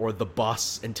corner or the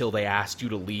bus until they asked you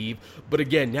to leave. But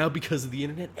again, now because of the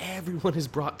internet, everyone is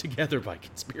brought together by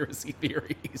conspiracy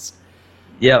theories.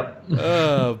 Yep.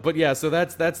 But yeah, so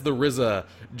that's the RZA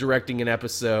directing an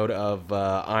episode of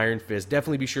Iron Fist.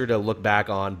 Definitely be sure to look back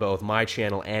on both my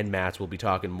channel and Matt's. We'll be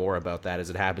talking more about that as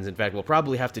it happens. In fact, we'll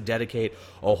probably have to dedicate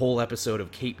a whole episode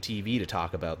of Cape TV to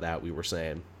talk about that, we were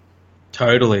saying.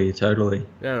 Totally.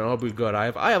 Yeah, it'll be good. I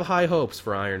have high hopes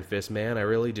for Iron Fist, man. I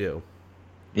really do.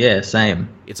 Yeah, same.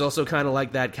 It's also kind of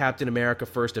like that Captain America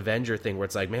First Avenger thing where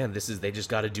it's like, man, they just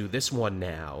got to do this one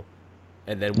now.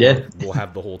 And then we'll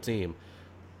have the whole team.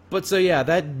 But so yeah,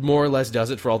 that more or less does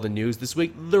it for all the news this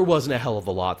week. There wasn't a hell of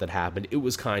a lot that happened. It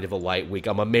was kind of a light week.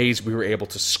 I'm amazed we were able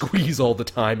to squeeze all the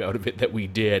time out of it that we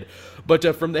did.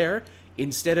 But from there,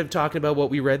 instead of talking about what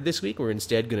we read this week, we're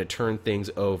instead going to turn things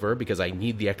over because I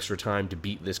need the extra time to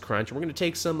beat this crunch. We're going to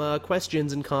take some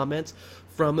questions and comments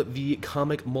from the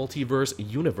comic Multiverse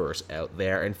universe out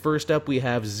there. And first up, we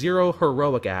have Zero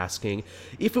Heroic asking,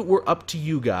 if it were up to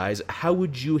you guys, how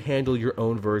would you handle your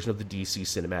own version of the DC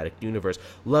Cinematic Universe?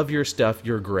 Love your stuff,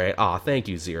 you're great. Aw, thank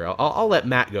you, Zero. I'll let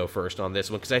Matt go first on this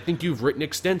one, because I think you've written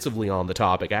extensively on the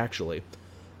topic, actually.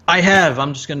 I have.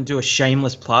 I'm just going to do a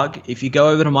shameless plug. If you go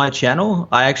over to my channel,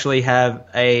 I actually have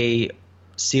a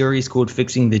series called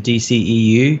Fixing the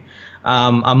DCEU.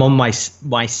 I'm on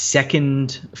my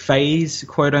second phase,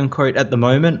 quote unquote, at the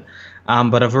moment.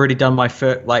 But I've already done my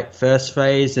first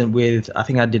phase, and I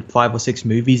think I did 5 or 6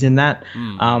 movies in that.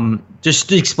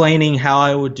 Just explaining how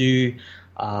I would do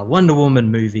a Wonder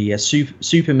Woman movie, a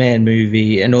Superman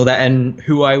movie, and all that, and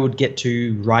who I would get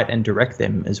to write and direct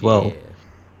them as well. Yeah.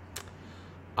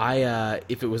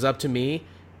 If it was up to me,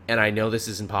 and I know this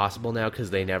is impossible now because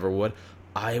they never would,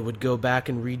 I would go back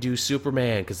and redo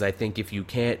Superman, because I think if you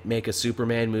can't make a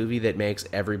Superman movie that makes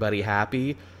everybody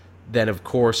happy, then of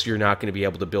course you're not going to be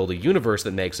able to build a universe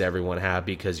that makes everyone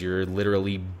happy, because you're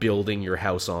literally building your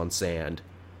house on sand.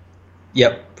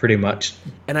 Yep, pretty much.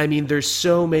 And I mean, there's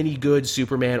so many good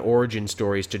Superman origin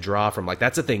stories to draw from. Like,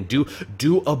 that's the thing.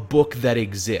 Do a book that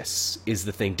exists is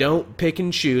the thing. Don't pick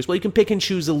and choose. Well, you can pick and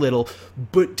choose a little,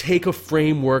 but take a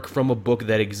framework from a book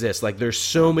that exists. Like, there's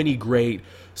so many great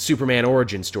Superman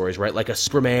origin stories, right? Like a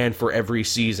Superman for every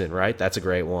season, right? That's a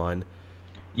great one.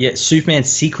 Yeah,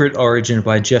 Superman's Secret Origin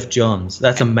by Jeff Johns.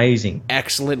 That's amazing.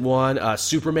 Excellent one.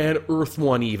 Superman Earth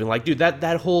one, even. Like, dude,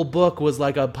 that whole book was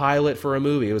like a pilot for a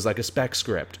movie. It was like a spec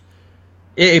script.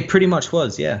 It pretty much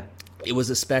was, yeah. It was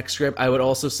a spec script. I would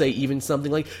also say even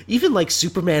something like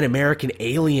Superman American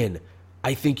Alien,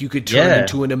 I think you could turn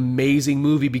into an amazing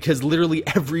movie, because literally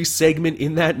every segment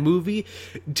in that movie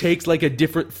takes like a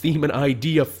different theme and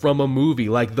idea from a movie.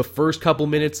 Like, the first couple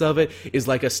minutes of it is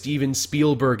like a Steven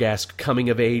Spielberg-esque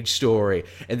coming-of-age story,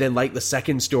 and then like the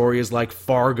second story is like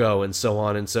Fargo, and so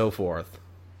on and so forth.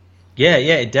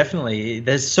 Yeah, definitely.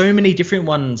 There's so many different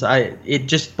ones. It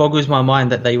just boggles my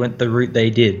mind that they went the route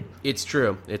they did. It's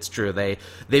true. They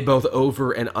both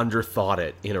over and underthought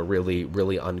it in a really,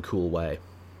 really uncool way.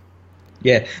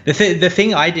 Yeah, the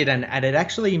thing I did, and it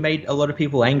actually made a lot of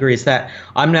people angry, is that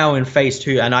I'm now in phase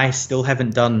 2, and I still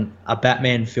haven't done a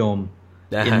Batman film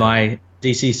in my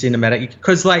DC cinematic.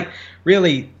 Because, like,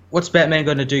 really, what's Batman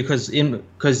going to do? Because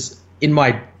in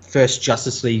my first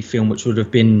Justice League film, which would have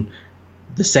been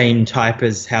the same type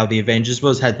as how the Avengers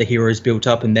was, had the heroes built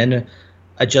up and then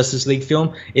a Justice League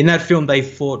film. In that film, they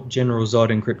fought General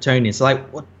Zod and Kryptonian. So,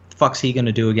 like, what the fuck's he going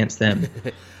to do against them?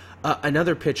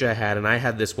 Another pitch I had, and I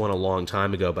had this one a long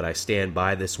time ago, but I stand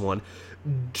by this one.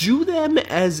 Do them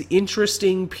as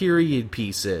interesting period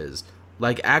pieces.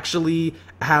 Like, actually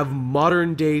have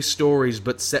modern-day stories,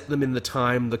 but set them in the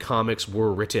time the comics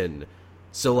were written.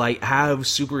 So, like, have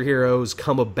superheroes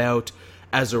come about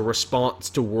as a response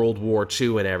to World War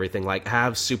II and everything. Like,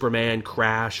 have Superman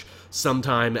crash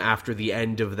sometime after the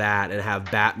end of that, and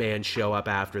have Batman show up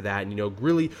after that, and, you know,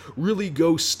 really, really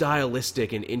go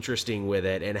stylistic and interesting with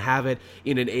it, and have it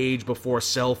in an age before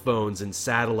cell phones and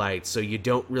satellites, so you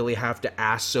don't really have to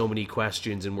ask so many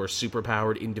questions, and where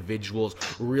superpowered individuals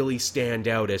really stand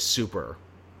out as super.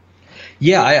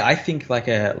 Yeah, I think like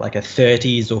a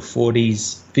 30s or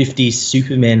 40s, 50s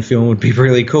Superman film would be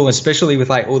really cool, especially with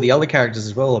like all the other characters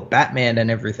as well, Batman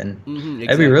and everything. Exactly.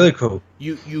 That'd be really cool.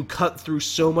 You cut through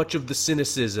so much of the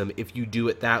cynicism if you do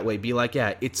it that way. Be like,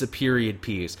 yeah, it's a period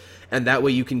piece. And that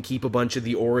way you can keep a bunch of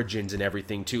the origins and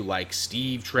everything too. Like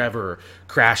Steve Trevor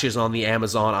crashes on the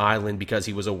Amazon island because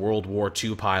he was a World War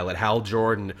II pilot. Hal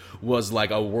Jordan was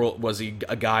like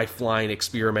a guy flying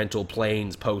experimental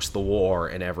planes post the war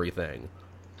and everything.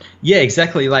 Yeah,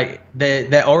 exactly. Like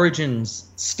their origins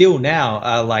still now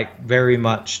are like very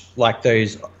much like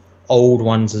those old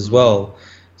ones as well.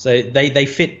 So they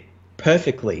fit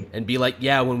perfectly. And be like,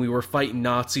 yeah, when we were fighting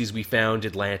Nazis, we found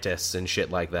Atlantis and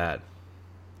shit like that.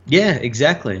 Yeah,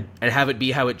 exactly. And have it be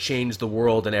how it changed the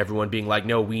world, and everyone being like,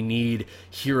 no, we need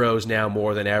heroes now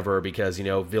more than ever, because, you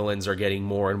know, villains are getting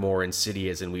more and more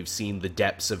insidious, and we've seen the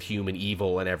depths of human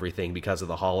evil and everything because of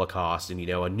the Holocaust, and, you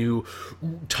know, a new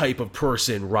type of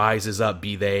person rises up,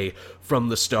 be they from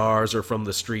the stars or from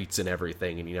the streets and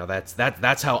everything. And, you know,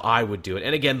 that's how I would do it.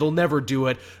 And again, they'll never do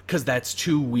it because that's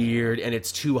too weird and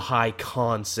it's too high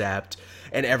concept,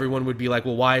 and everyone would be like,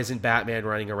 well, why isn't Batman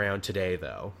running around today,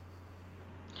 though?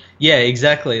 Yeah,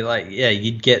 exactly. Like, yeah,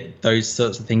 you'd get those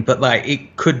sorts of things, but like,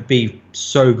 it could be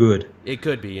so good, It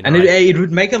could be, and it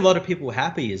would make a lot of people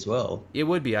happy as well. it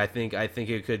would be. I think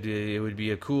it could. It would be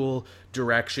a cool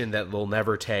direction that they'll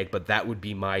never take, but that would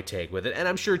be my take with it. And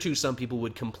I'm sure too, some people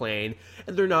would complain,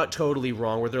 and they're not totally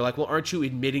wrong. Where they're like, "Well, aren't you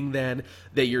admitting then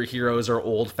that your heroes are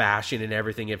old-fashioned and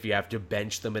everything if you have to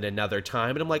bench them in another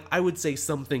time?" And I'm like, I would say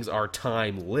some things are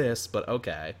timeless, but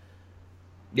okay.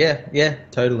 Yeah,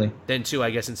 totally. Then too, I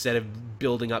guess instead of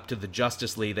building up to the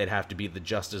Justice League, they'd have to be the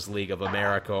Justice League of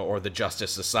America or the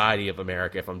Justice Society of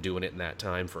America if I'm doing it in that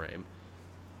time frame.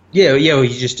 Yeah. Well, you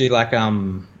just do like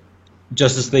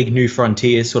Justice League New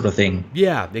Frontier sort of thing.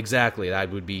 Yeah, exactly.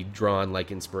 That would be drawn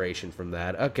like inspiration from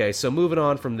that. Okay, so moving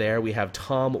on from there, we have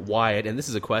Tom Wyatt, and this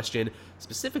is a question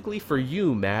specifically for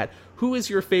you, Matt. Who is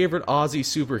your favorite Aussie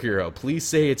superhero? Please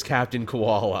say it's Captain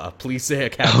Koala. Please say a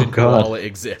Captain Koala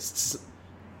exists.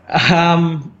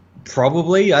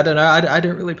 Probably. I don't know. I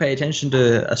don't really pay attention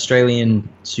to Australian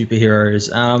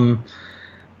superheroes.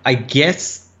 I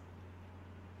guess.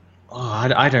 Oh,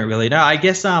 I don't really know. I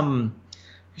guess.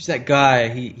 Who's that guy?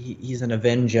 He's an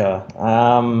Avenger.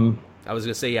 I was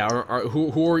gonna say, yeah.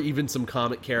 Who are even some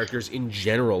comic characters in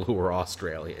general who are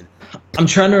Australian? I'm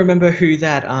trying to remember who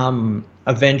that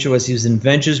Avenger was. He was in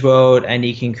Avengers World, and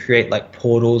he can create like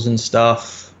portals and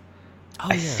stuff. Oh,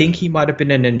 I think he might have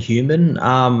been an Inhuman.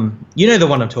 You know the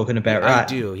one I'm talking about, right? I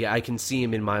do. Yeah, I can see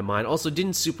him in my mind. Also,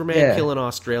 didn't Superman kill an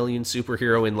Australian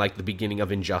superhero in like the beginning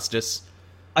of Injustice?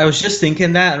 I was just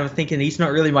thinking that, and I'm thinking he's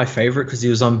not really my favorite because he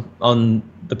was on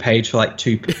the page for like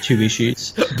two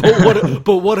issues.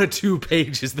 but what a 2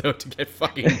 pages though to get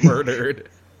fucking murdered.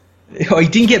 Oh, he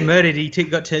didn't get murdered. He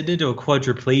got turned into a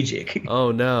quadriplegic. Oh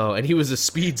no, and he was a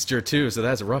speedster too, so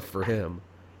that's rough for him.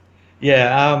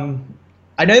 Yeah.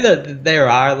 I know that there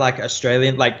are like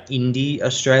Australian, like indie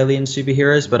Australian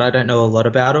superheroes, but I don't know a lot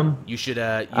about them. You should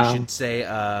say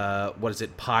what is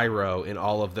it, Pyro in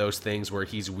all of those things where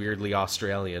he's weirdly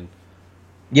Australian.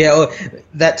 Yeah,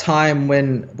 that time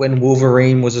when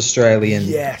Wolverine was Australian.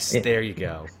 Yes, there you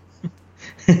go.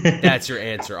 That's your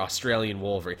answer, Australian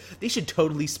Wolverine. They should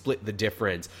totally split the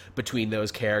difference between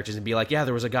those characters and be like, yeah,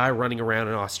 there was a guy running around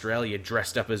in Australia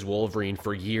dressed up as Wolverine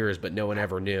for years, but no one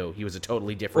ever knew. He was a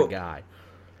totally different guy.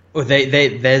 Well,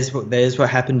 there's what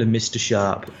happened to Mr.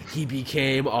 Sharp. He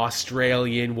became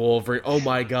Australian Wolverine. Oh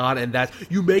my god! And that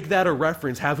you make that a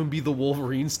reference. Have him be the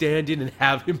Wolverine stand-in, and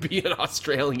have him be an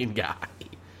Australian guy.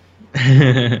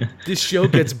 This show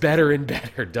gets better and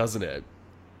better, doesn't it?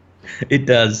 It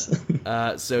does.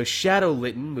 So Shadow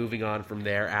Litton, moving on from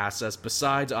there, asks us,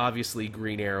 besides obviously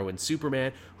Green Arrow and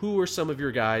Superman, who are some of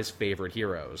your guys' favorite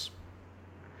heroes?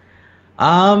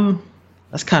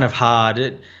 That's kind of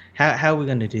hard. How are we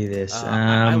going to do this?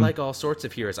 I like all sorts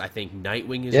of heroes. I think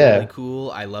Nightwing is really cool.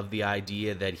 I love the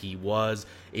idea that he was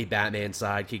a Batman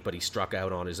sidekick, but he struck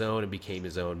out on his own and became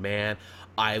his own man.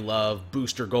 I love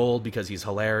Booster Gold because he's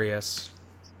hilarious.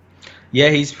 Yeah,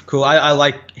 he's cool. I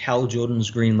like Hal Jordan's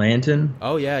Green Lantern.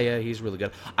 Oh, yeah, he's really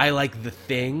good. I like The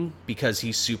Thing because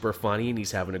he's super funny and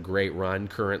he's having a great run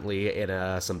currently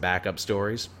in some backup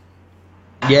stories.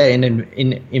 Yeah,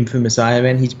 in Infamous Iron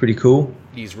Man, he's pretty cool.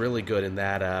 He's really good in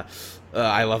that.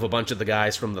 I love a bunch of the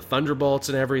guys from the Thunderbolts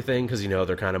and everything because,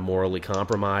 they're kind of morally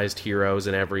compromised heroes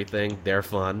and everything. They're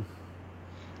fun.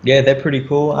 Yeah, they're pretty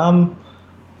cool.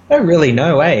 I don't really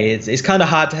know, It's kind of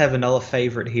hard to have another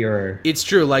favorite hero. It's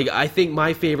true. Like, I think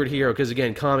my favorite hero, because,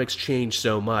 again, comics change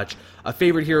so much, a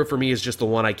favorite hero for me is just the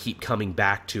one I keep coming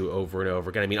back to over and over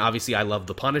again. I mean, obviously, I love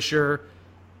the Punisher,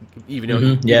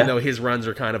 even though his runs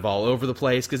are kind of all over the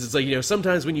place, because it's like,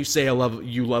 sometimes when you say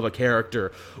you love a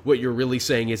character, what you're really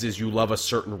saying is you love a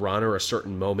certain run or a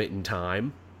certain moment in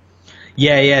time.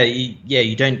 Yeah,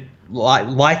 you don't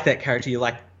like that character, you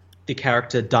like the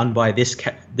character done by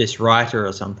this writer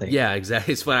or something. Yeah,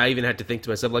 exactly. It's funny. I even had to think to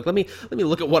myself, like, let me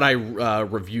look at what I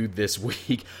reviewed this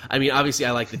week. I mean, obviously,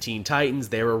 I like the Teen Titans.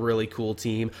 They're a really cool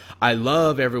team. I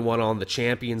love everyone on the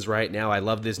Champions right now. I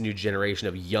love this new generation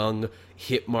of young,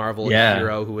 hip Marvel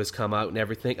hero who has come out and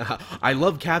everything. I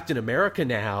love Captain America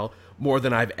now more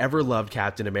than I've ever loved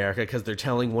Captain America because they're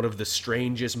telling one of the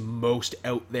strangest, most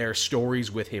out there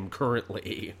stories with him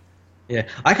currently. Yeah,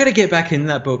 I got to get back in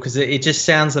that book because it just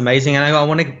sounds amazing, and I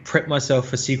want to prep myself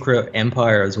for Secret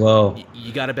Empire as well.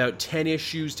 You got about 10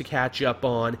 issues to catch up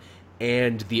on,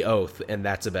 and The Oath, and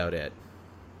that's about it.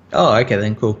 Oh, okay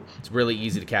then, cool. It's really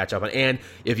easy to catch up on, and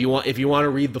if you want to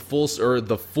read the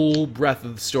full breadth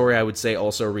of the story, I would say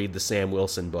also read the Sam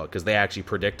Wilson book because they actually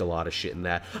predict a lot of shit in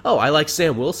that. Oh, I like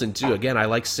Sam Wilson too. Again, I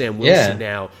like Sam Wilson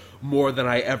now more than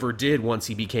I ever did once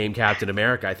he became Captain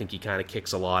America. I think he kind of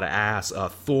kicks a lot of ass.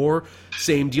 Thor,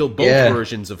 same deal, both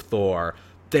versions of Thor.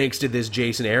 Thanks to this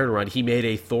Jason Aaron run, he made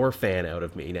a Thor fan out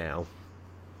of me now.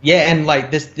 Yeah, and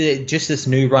like this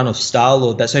new run of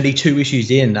Star-Lord, that's only 2 issues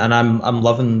in, and I'm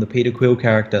loving the Peter Quill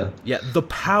character. Yeah, the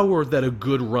power that a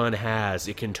good run has,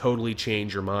 it can totally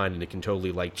change your mind, and it can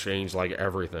totally like change like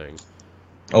everything.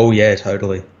 Oh yeah,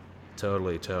 totally.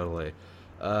 Totally.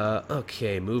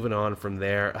 Okay, moving on from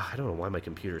there. I don't know why my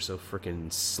computer's so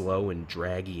freaking slow and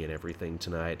draggy and everything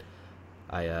tonight.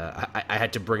 I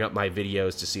had to bring up my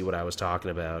videos to see what I was talking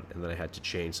about, and then I had to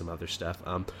change some other stuff.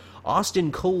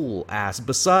 Austin Cole asked,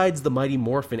 besides the Mighty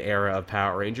Morphin era of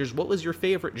Power Rangers, what was your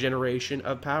favorite generation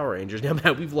of Power Rangers? Now,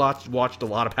 Matt, we've watched a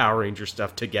lot of Power Ranger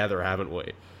stuff together, haven't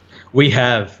we? We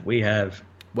have.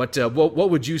 What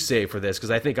would you say for this?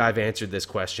 Because I think I've answered this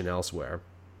question elsewhere.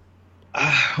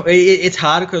 It's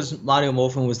hard because Mighty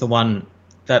Morphin was the one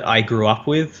that I grew up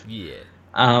with. Yeah.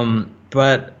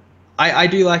 But I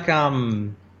do like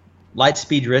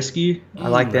Lightspeed Rescue. I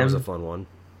like them. That was a fun one.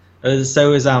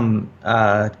 So is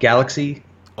Galaxy.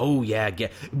 Oh yeah,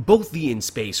 both the In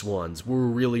Space ones were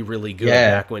really, really good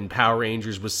back when Power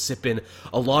Rangers was sipping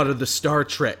a lot of the Star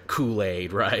Trek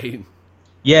Kool-Aid, right?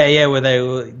 Yeah, where they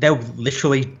were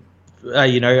literally,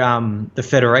 the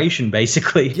Federation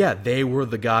basically. Yeah, they were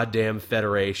the goddamn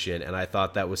Federation, and I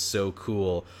thought that was so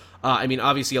cool. I mean,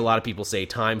 obviously, a lot of people say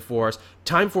Time Force.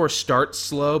 Time Force starts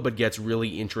slow, but gets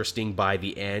really interesting by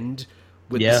the end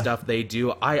with the stuff they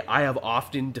do. I have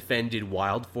often defended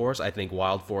Wild Force. I think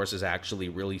Wild Force is actually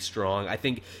really strong. I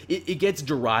think it gets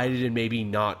derided, and maybe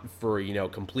not for,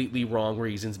 completely wrong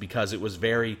reasons, because it was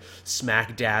very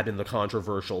smack dab in the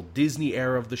controversial Disney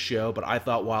era of the show, but I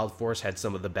thought Wild Force had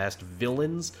some of the best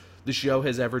villains the show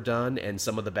has ever done, and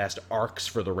some of the best arcs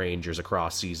for the Rangers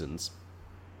across seasons.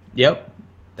 Yep.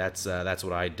 That's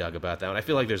what I dug about that one. I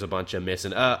feel like there's a bunch I'm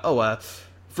missing.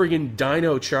 Friggin'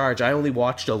 Dino Charge. I only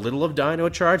watched a little of Dino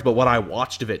Charge, but what I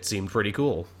watched of it seemed pretty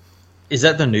cool. Is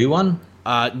that the new one?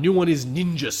 New one is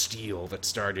Ninja Steel that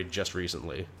started just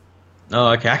recently. Oh,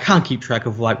 okay. I can't keep track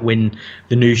of like when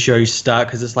the new shows start,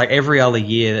 because it's like every other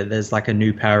year there's like a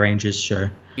new Power Rangers show.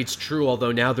 It's true,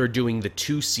 although now they're doing the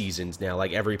 2 seasons now.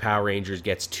 Like every Power Rangers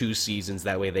gets 2 seasons.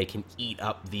 That way they can eat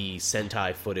up the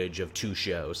Sentai footage of 2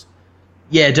 shows.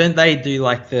 Yeah, don't they do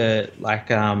like they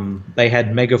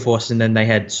had Megaforce and then they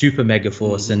had Super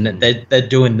Megaforce, and they're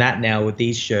doing that now with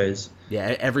these shows.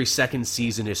 Yeah, every second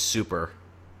season is Super.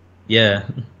 Yeah.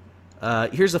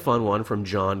 Here's a fun one from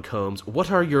John Combs.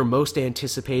 What are your most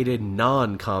anticipated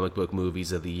non-comic book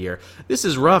movies of the year? This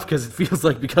is rough because it feels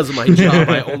like because of my job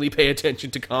I only pay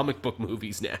attention to comic book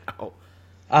movies now.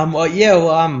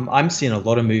 I'm seeing a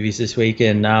lot of movies this week,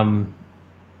 and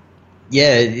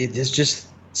there's just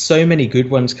so many good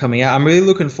ones coming out. I'm really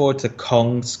looking forward to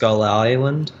Kong Skull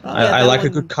Island. I like a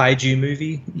good kaiju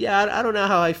movie. Yeah, I don't know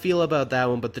how I feel about that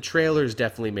one, but the trailers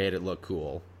definitely made it look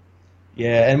cool.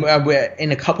 Yeah, and we're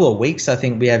in a couple of weeks, I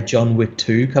think we have John Wick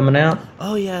 2 coming out.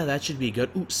 Oh yeah, that should be good.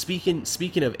 Ooh,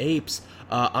 speaking of apes,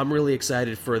 I'm really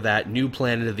excited for that new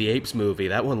Planet of the Apes movie.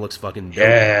 That one looks fucking dope.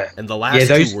 Yeah. And the last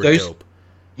 2 were dope.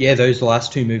 Yeah, those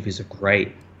last 2 movies are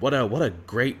great. What a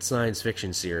great science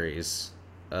fiction series.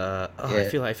 I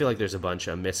feel like there's a bunch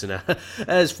I'm missing.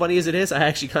 As funny as it is, I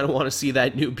actually kind of want to see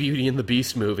that new Beauty and the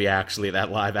Beast movie, actually,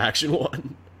 that live action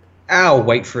one. I'll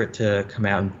wait for it to come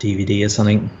out on DVD or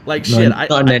something. Like, shit. Not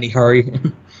in any hurry.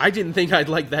 I didn't think I'd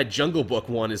like that Jungle Book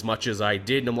one as much as I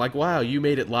did, and I'm like, wow, you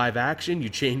made it live action, you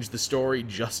changed the story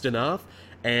just enough,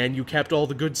 and you kept all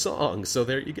the good songs, so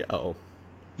there you go.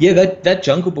 Yeah, that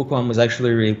Jungle Book one was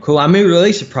actually really cool. I'm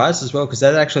really surprised as well, because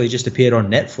that actually just appeared on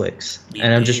Netflix.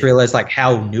 And I just realized like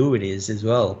how new it is as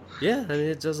well. Yeah, I mean,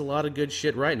 it does a lot of good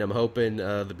shit right, and I'm hoping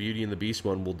the Beauty and the Beast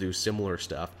one will do similar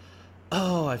stuff.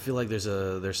 Oh, I feel like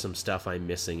there's some stuff I'm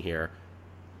missing here.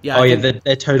 Yeah.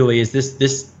 There totally is.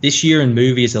 This year in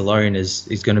movies alone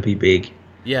is going to be big.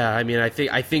 Yeah, I mean, I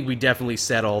think we definitely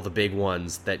said all the big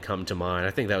ones that come to mind.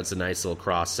 I think that was a nice little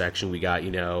cross section. We got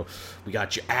your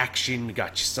action, we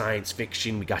got your science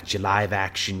fiction, we got your live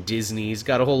action Disney's,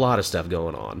 got a whole lot of stuff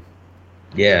going on.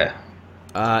 Yeah.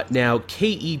 Now,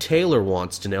 K.E. Taylor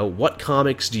wants to know, what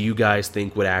comics do you guys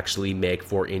think would actually make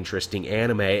for interesting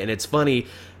anime? And it's funny,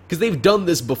 because they've done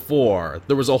this before.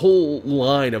 There was a whole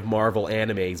line of Marvel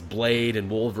animes, Blade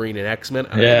and Wolverine and X-Men.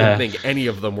 I didn't think any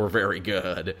of them were very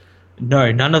good.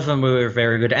 No, none of them were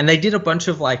very good. And they did a bunch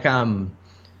of like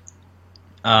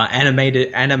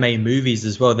animated anime movies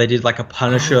as well. They did like a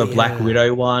Punisher, Black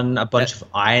Widow one, a bunch of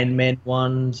Iron Man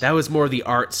ones. That was more the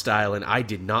art style, and I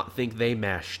did not think they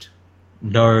meshed.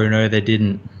 No, they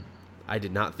didn't. I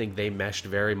did not think they meshed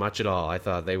very much at all. I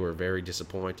thought they were very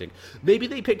disappointing. Maybe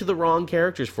they picked the wrong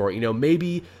characters for it.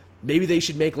 Maybe they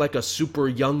should make like a Super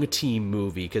Young Team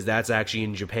movie, because that's actually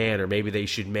in Japan. Or maybe they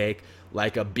should make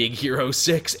like a Big Hero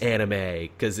 6 anime,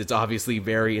 because it's obviously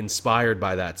very inspired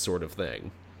by that sort of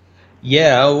thing.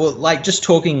 Yeah, well, like just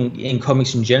talking in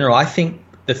comics in general, I think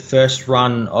the first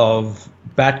run of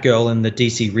Batgirl in the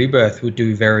DC Rebirth would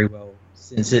do very well,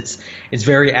 since it's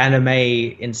very anime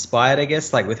inspired, I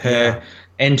guess, like with her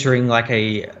entering like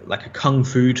a kung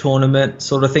fu tournament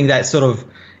sort of thing. That sort of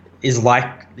is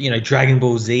like, Dragon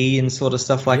Ball Z and sort of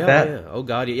stuff like that. Yeah. Oh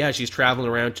god, yeah. She's traveling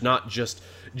around to not just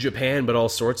Japan but all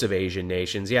sorts of Asian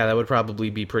nations. Yeah, that would probably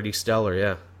be pretty stellar.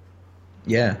 Yeah.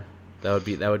 Yeah.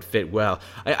 That would fit well.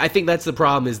 I think that's the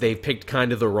problem, is they've picked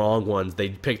kind of the wrong ones. They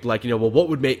picked what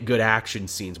would make good action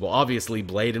scenes? Well, obviously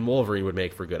Blade and Wolverine would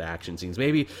make for good action scenes.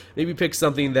 Maybe pick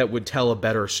something that would tell a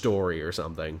better story or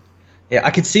something. Yeah, I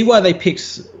could see why they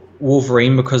picked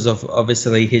Wolverine, because of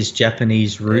obviously his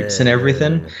Japanese roots and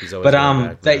everything. But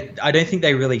I don't think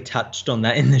they really touched on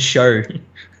that in the show.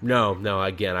 No,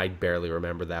 again, I barely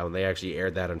remember that one. They actually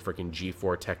aired that on freaking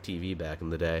G4 Tech TV back in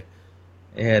the day.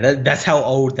 Yeah, that's how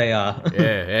old they are.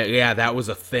 yeah, that was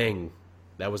a thing.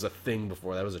 That was a thing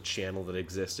before. That was a channel that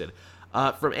existed.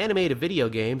 From anime to video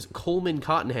games, Coleman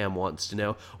Cottenham wants to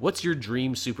know, what's your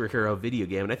dream superhero video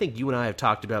game? And I think you and I have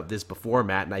talked about this before,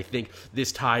 Matt, and I think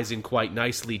this ties in quite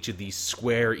nicely to the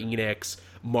Square Enix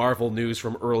Marvel news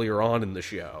from earlier on in the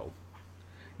show.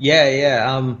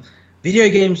 Yeah. Video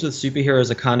games with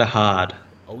superheroes are kind of hard.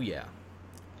 Oh, yeah.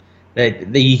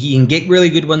 You can get really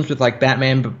good ones with like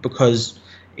Batman, but because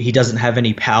he doesn't have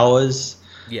any powers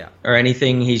or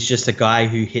anything, he's just a guy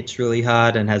who hits really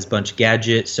hard and has a bunch of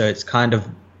gadgets, so it's kind of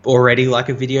already like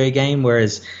a video game.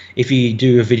 Whereas if you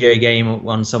do a video game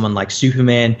on someone like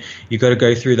Superman, you got to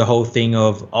go through the whole thing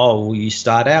of, you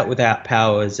start out without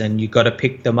powers and you got to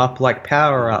pick them up like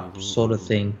power-ups sort of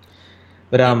thing.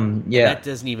 But that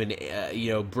doesn't even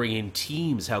bring in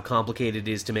teams, how complicated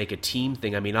it is to make a team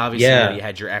thing. I mean, obviously you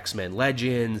had your X-Men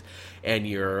Legends and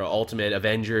your Ultimate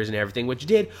Avengers and everything, which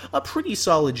did a pretty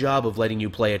solid job of letting you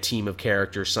play a team of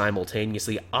characters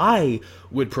simultaneously. I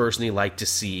would personally like to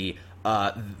see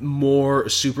more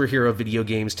superhero video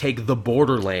games take the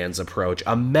Borderlands approach.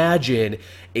 Imagine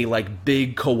a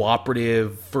big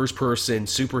cooperative first-person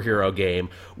superhero game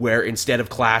where instead of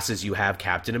classes you have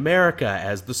Captain America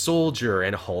as the soldier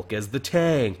and Hulk as the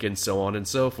tank and so on and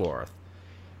so forth.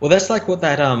 Well, that's like what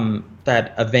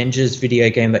that Avengers video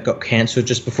game that got cancelled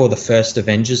just before the first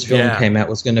Avengers film came out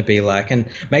was going to be like.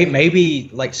 And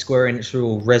maybe Square Enix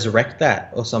will resurrect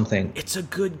that or something. It's a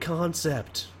good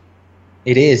concept.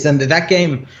 It is, and that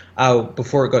game,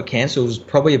 before it got cancelled, was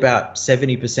probably about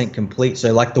 70% complete.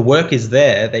 So, the work is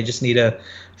there. They just need to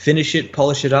finish it,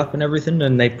 polish it up and everything,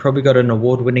 and they've probably got an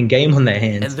award-winning game on their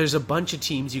hands. And there's a bunch of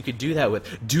teams you could do that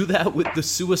with. Do that with the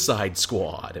Suicide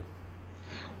Squad.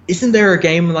 Isn't there a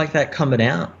game like that coming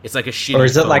out? It's like a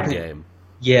shitty phone game.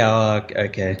 Yeah,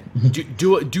 okay.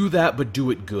 do that, but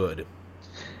do it good.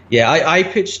 Yeah, I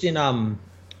pitched in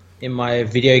my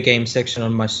video game section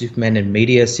on my Superman and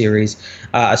Media series,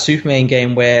 a Superman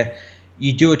game where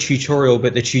you do a tutorial,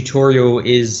 but the tutorial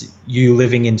is you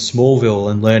living in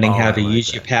Smallville and learning how to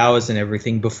use your powers and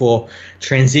everything before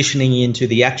transitioning into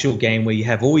the actual game where you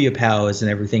have all your powers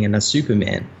and everything and a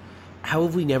Superman. How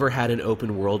have we never had an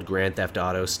open world Grand Theft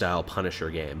Auto style Punisher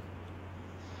game?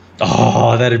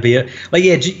 Oh, that'd be it.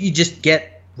 You just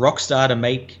get Rockstar to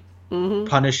make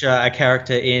Punisher a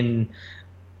character in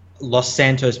Los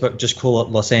Santos, but just call it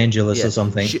Los Angeles or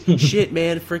something. Shit,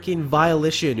 man. Freaking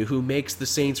Violition, who makes the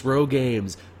Saints Row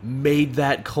games, made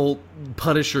that cult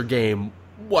Punisher game.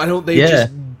 Why don't they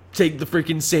just take the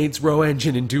freaking Saints Row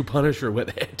engine and do Punisher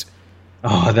with it?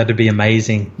 Oh, that'd be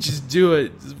amazing. Just do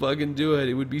it. Just fucking do it.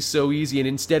 It would be so easy. And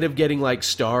instead of getting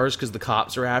stars because the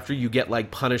cops are after you, get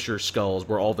Punisher skulls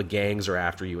where all the gangs are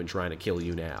after you and trying to kill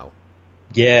you now.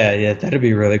 Yeah, that'd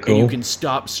be really cool. And you can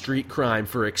stop street crime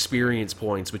for experience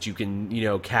points, which you can,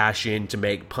 cash in to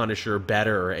make Punisher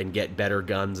better and get better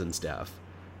guns and stuff.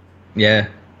 Yeah.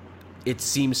 It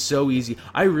seems so easy.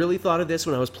 I really thought of this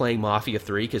when I was playing Mafia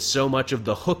 3, because so much of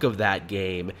the hook of that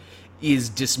game is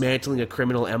dismantling a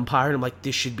criminal empire, and I'm like,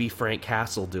 this should be Frank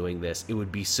Castle doing this. It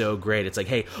would be so great. It's like,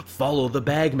 hey, follow the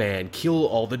bagman, kill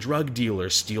all the drug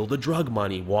dealers, steal the drug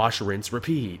money, wash, rinse,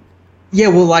 repeat. Yeah,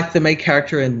 well, the main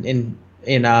character in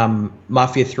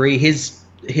Mafia 3, his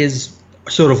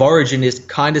sort of origin is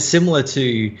kind of similar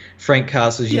to Frank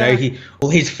Castle's. You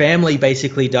know, his family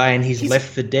basically die and he's left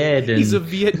for dead. And he's a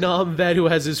Vietnam vet who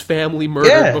has his family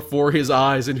murdered before his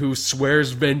eyes and who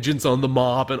swears vengeance on the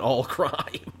mob and all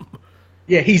crime.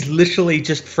 Yeah, he's literally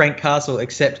just Frank Castle,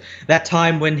 except that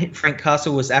time when Frank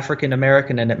Castle was African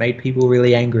American and it made people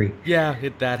really angry. Yeah,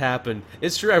 that happened.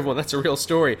 It's true, everyone. That's a real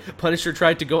story. Punisher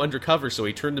tried to go undercover, so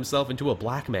he turned himself into a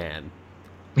black man.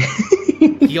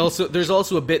 There's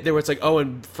also a bit there where it's like, oh,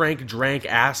 and Frank drank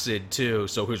acid too,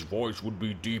 so his voice would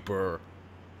be deeper.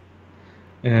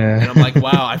 And I'm like,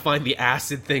 wow, I find the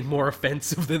acid thing more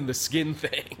offensive than the skin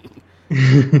thing.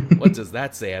 What does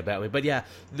that say about me? But yeah,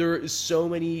 there are so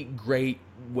many great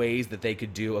ways that they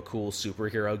could do a cool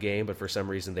superhero game, but for some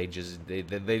reason they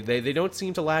don't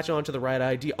seem to latch on to the right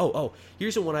idea. Oh,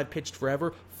 here's the one I've pitched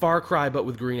forever: Far Cry, but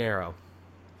with Green Arrow.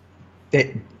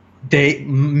 They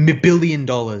 $1 billion.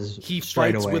 He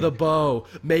fights with a bow.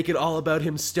 Make it all about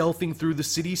him stealthing through the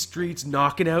city streets,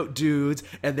 knocking out dudes,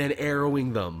 and then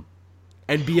arrowing them.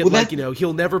 And be it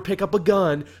he'll never pick up a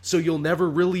gun, so you'll never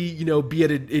really, be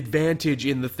at an advantage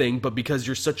in the thing, but because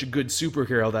you're such a good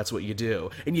superhero, that's what you do.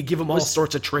 And you give him all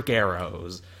sorts of trick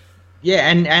arrows. Yeah,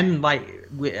 and like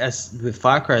with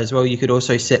Far Cry as well, you could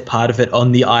also set part of it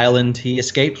on the island he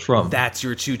escapes from. That's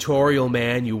your tutorial,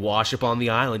 man. You wash up on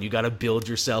the island. You got to build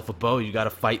yourself a bow. You got to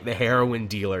fight the heroin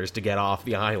dealers to get off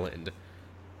the island.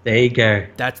 There you go.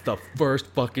 That's the first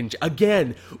fucking...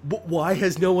 Again, why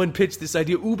has no one pitched this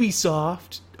idea?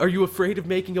 Ubisoft, are you afraid of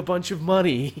making a bunch of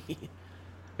money?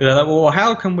 Well,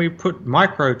 how can we put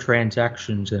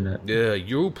microtransactions in it? Yeah,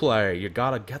 Uplay. You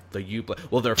gotta get the Uplay.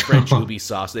 Well, they're French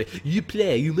Ubisoft.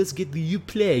 Uplay, you must get the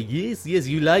Uplay. Yes,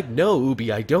 you like? No,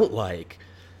 Ubi, I don't like.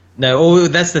 No,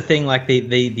 that's the thing, like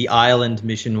the island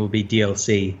mission will be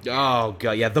DLC. Oh,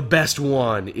 God, yeah, the best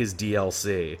one is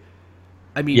DLC.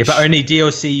 I mean... Yeah, but only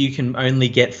DLC you can only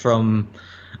get from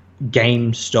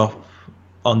GameStop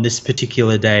on this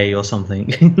particular day or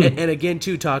something. and again,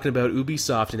 too, talking about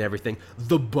Ubisoft and everything,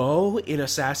 the bow in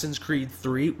Assassin's Creed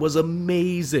 3 was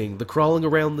amazing. The crawling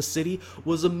around the city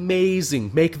was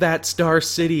amazing. Make that Star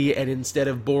City, and instead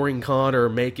of boring Connor,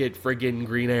 make it friggin'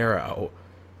 Green Arrow.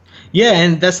 Yeah,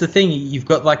 and that's the thing. You've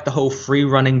got like the whole free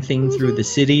running thing through the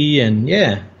city, and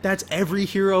yeah. That's every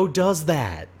hero does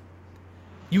that.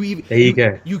 There you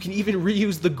go. You can even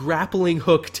reuse the grappling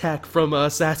hook tech from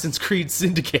Assassin's Creed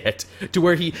Syndicate, to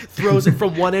where he throws it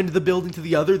from one end of the building to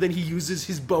the other, then he uses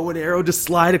his bow and arrow to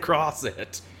slide across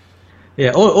it.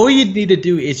 Yeah, all you need to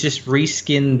do is just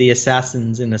reskin the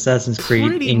assassins in Assassin's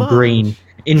Creed in green.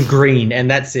 In green, and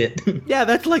that's it. Yeah,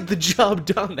 that's like the job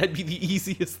done. That'd be the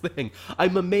easiest thing.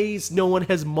 I'm amazed no one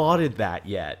has modded that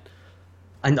yet.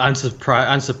 I'm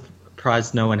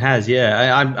surprised no one has,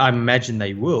 yeah. I imagine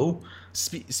they will.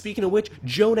 Speaking of which,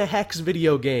 Jonah Hex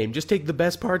video game. Just take the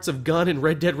best parts of Gun and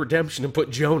Red Dead Redemption and put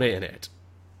Jonah in it.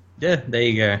 Yeah, there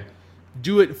you go.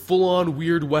 Do it full-on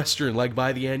weird western, like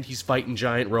by the end he's fighting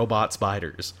giant robot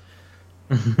spiders.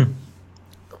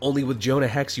 Only with Jonah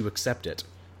Hex you accept it.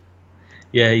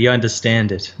 Yeah, you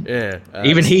understand it. Yeah.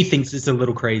 Even he thinks it's a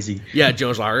little crazy. Yeah,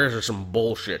 Jonah's like, this is some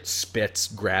bullshit. Spits,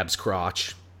 grabs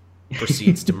crotch,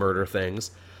 proceeds to murder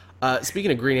things. Speaking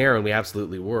of Green Arrow, and we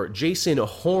absolutely were, Jason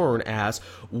Horn asks,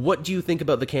 what do you think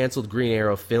about the canceled Green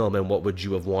Arrow film, and what would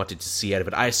you have wanted to see out of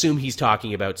it? I assume he's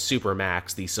talking about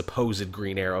Supermax, the supposed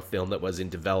Green Arrow film that was in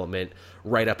development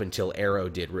right up until Arrow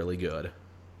did really good.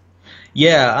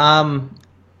 Yeah,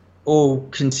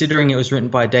 considering it was written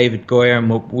by David Goyer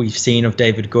and what we've seen of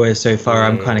David Goyer so far,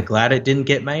 I'm kind of glad it didn't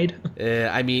get made.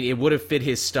 I mean, it would have fit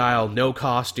his style. No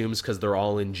costumes because they're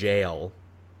all in jail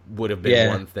would have been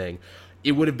one thing.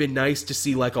 It would have been nice to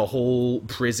see like a whole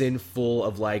prison full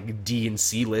of like D and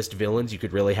C list villains. You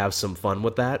could really have some fun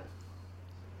with that.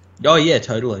 Oh yeah,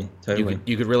 totally.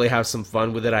 You could really have some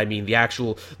fun with it. I mean,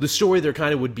 the story there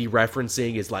kind of would be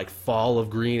referencing is like Fall of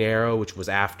Green Arrow, which was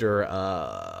after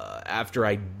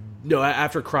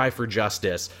Cry for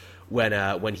Justice,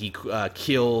 when he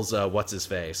kills what's his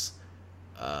face,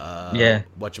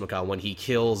 when he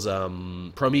kills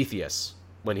Prometheus.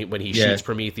 When he shoots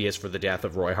Prometheus for the death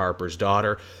of Roy Harper's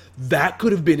daughter. That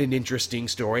could have been an interesting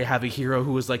story. Have a hero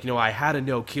who was like, I had a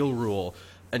no-kill rule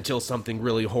until something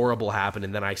really horrible happened,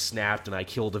 and then I snapped and I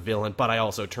killed a villain, but I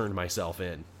also turned myself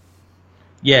in.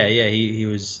 Yeah, he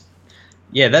was...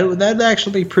 Yeah, that'd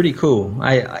actually be pretty cool.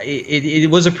 It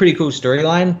was a pretty cool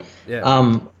storyline.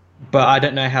 Yeah. But I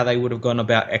don't know how they would have gone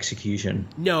about execution.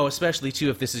 No, especially, too,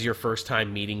 if this is your first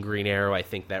time meeting Green Arrow, I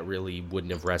think that really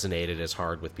wouldn't have resonated as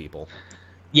hard with people.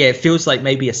 Yeah, it feels like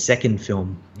maybe a second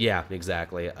film. Yeah,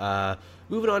 exactly.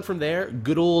 Moving on from there,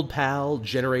 good old pal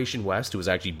Generation West, who has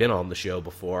actually been on the show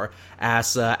before,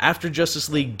 asks, after Justice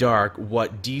League Dark,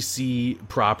 what DC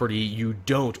property you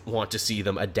don't want to see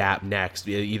them adapt next?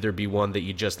 Either be one that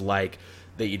you just like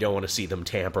that you don't want to see them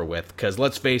tamper with. Because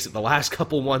let's face it, the last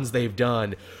couple ones they've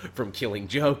done, from Killing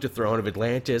Joke to Throne of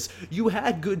Atlantis, you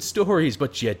had good stories,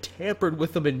 but you tampered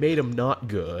with them and made them not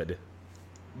good.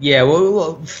 Yeah,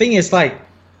 well, the thing is, like,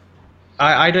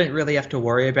 I don't really have to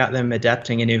worry about them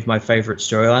adapting any of my favorite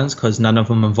storylines because none of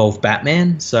them involve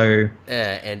Batman, so...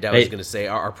 and I was going to say,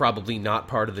 are probably not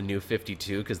part of the New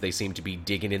 52 because they seem to be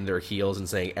digging in their heels and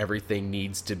saying everything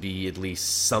needs to be at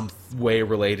least some way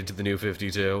related to the New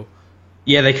 52.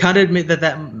 Yeah, they can't admit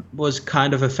that was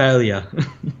kind of a failure.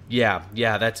 Yeah,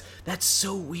 that's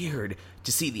so weird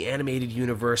to see the animated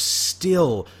universe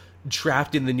still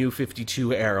trapped in the New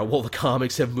 52 era while the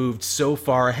comics have moved so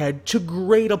far ahead to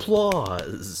great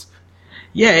applause.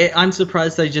 Yeah, I'm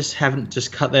surprised they just haven't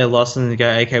just cut their loss and go,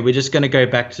 okay, we're just going to go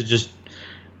back to just...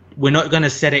 We're not going to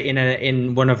set it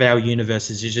in one of our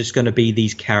universes. It's just going to be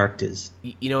these characters.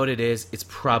 You know what it is? It's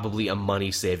probably a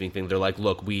money-saving thing. They're like,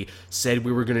 look, we said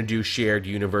we were going to do shared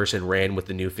universe and ran with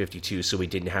the New 52 so we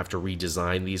didn't have to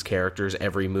redesign these characters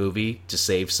every movie to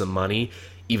save some money,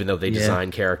 even though they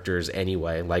design characters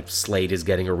anyway. Like, Slade is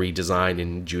getting a redesign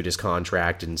in Judas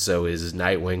Contract, and so is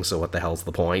Nightwing, so what the hell's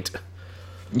the point?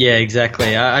 Yeah,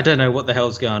 exactly. I don't know what the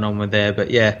hell's going on with there,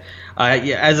 but yeah,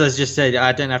 as I just said,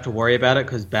 I don't have to worry about it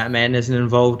because Batman isn't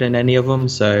involved in any of them,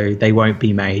 so they won't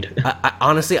be made.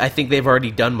 Honestly, I think they've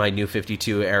already done my New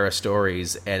 52 era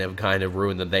stories and have kind of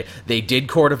ruined them. They did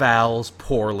Court of Owls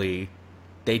poorly.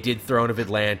 They did Throne of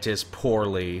Atlantis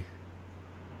poorly.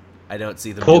 I don't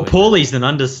see them doing poorly's an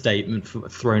understatement for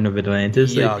Throne of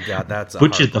Atlantis. Yeah, God, that's a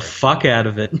butchered the fuck out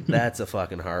of it. That's a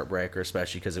fucking heartbreaker,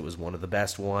 especially because it was one of the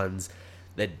best ones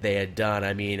that they had done.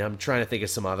 I mean, I'm trying to think of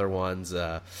some other ones.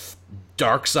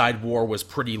 Dark Side War was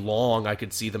pretty long. I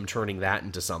could see them turning that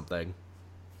into something.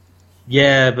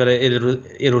 Yeah, but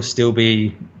it'll still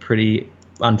be pretty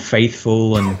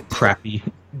unfaithful and crappy.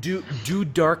 Do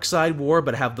Dark Side War,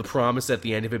 but have the promise at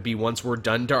the end of it be once we're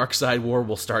done Dark Side War,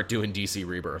 we'll start doing DC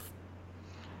Rebirth.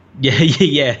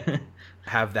 Yeah.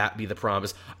 Have that be the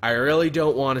promise. I really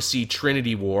don't want to see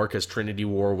Trinity War, because Trinity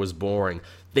War was boring.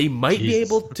 They might be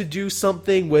able to do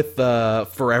something with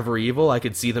Forever Evil. I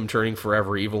could see them turning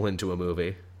Forever Evil into a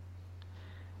movie.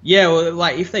 Yeah, well,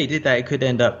 like, if they did that, it could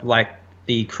end up like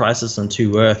the Crisis on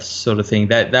Two Earths sort of thing.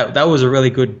 That was a really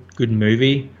good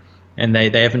movie, and they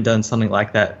haven't done something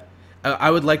like that.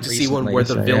 I would like to see one where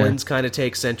the villains kind of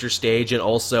take center stage, and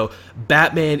also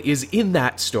Batman is in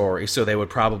that story, so they would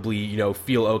probably,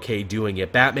 feel okay doing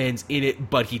it. Batman's in it,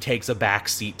 but he takes a back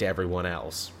seat to everyone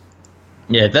else.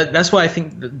 Yeah, that's why I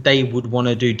think that they would want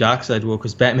to do Darkseid War,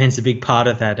 because Batman's a big part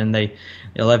of that, and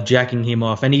they'll have jacking him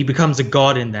off, and he becomes a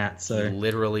god in that. So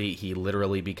he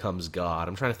literally becomes God.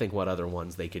 I'm trying to think what other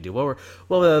ones they could do. What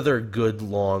were other good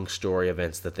long story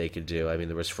events that they could do? I mean,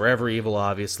 there was Forever Evil,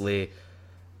 obviously.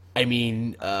 I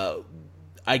mean,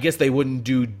 I guess they wouldn't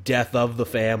do Death of the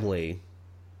Family,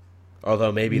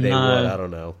 although maybe they would. I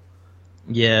don't know.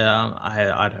 Yeah,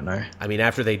 I don't know. I mean,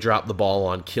 after they dropped the ball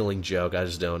on Killing Joke, I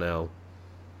just don't know.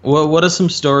 Well, what are some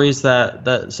stories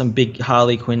that some big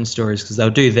Harley Quinn stories? Because they'll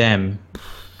do them,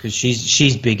 because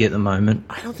she's big at the moment.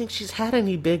 I don't think she's had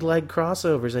any big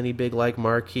crossovers, any big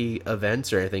marquee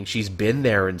events or anything. She's been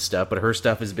there and stuff, but her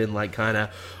stuff has been kind of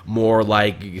more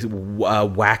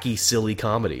wacky, silly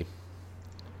comedy.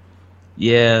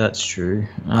 Yeah, that's true.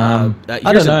 I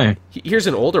don't know. Here's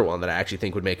an older one that I actually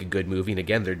think would make a good movie, and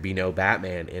again, there'd be no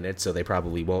Batman in it, so they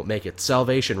probably won't make it.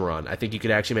 Salvation Run. I think you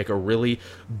could actually make a really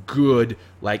good,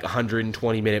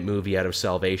 120-minute movie out of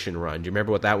Salvation Run. Do you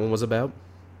remember what that one was about?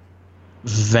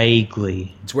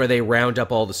 Vaguely. It's where they round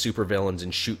up all the supervillains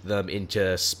and shoot them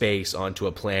into space onto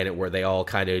a planet where they all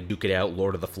kind of duke it out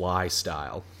Lord of the Flies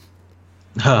style.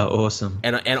 Oh, awesome.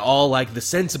 And all the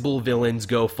sensible villains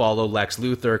go follow Lex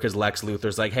Luthor, because Lex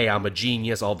Luthor's like, hey, I'm a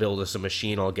genius, I'll build us a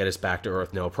machine, I'll get us back to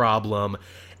Earth, no problem.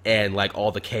 And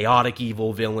all the chaotic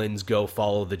evil villains go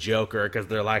follow the Joker, because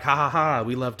they're like, ha ha ha,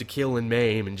 we love to kill and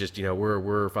maim, and just,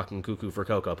 we're fucking cuckoo for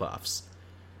Cocoa Puffs.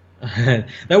 That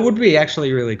would be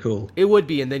actually really cool. It would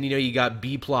be, and then, you got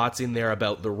B-plots in there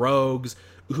about the Rogues,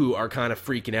 who are kind of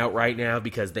freaking out right now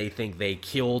because they think they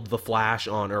killed the Flash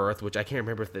on Earth, which I can't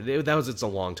remember if it's a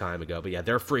long time ago, but yeah,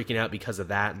 they're freaking out because of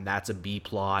that, and that's a B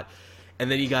plot. And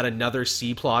then you got another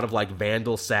C plot of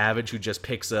Vandal Savage, who just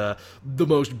picks the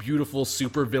most beautiful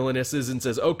super villainesses and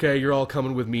says, okay, you're all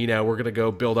coming with me now, we're gonna go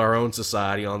build our own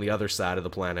society on the other side of the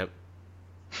planet.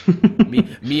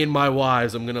 me and my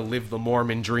wives, I'm gonna live the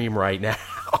Mormon dream right now.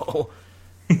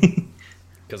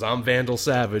 Because I'm Vandal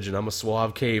Savage, and I'm a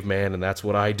suave caveman, and that's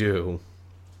what I do.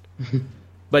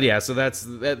 But yeah, so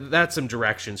that's some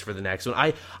directions for the next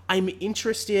one. I'm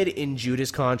interested in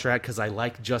Judas Contract because I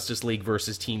like Justice League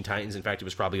versus Teen Titans. In fact, it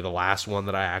was probably the last one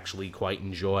that I actually quite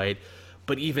enjoyed.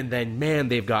 But even then, man,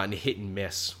 they've gotten hit and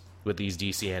miss with these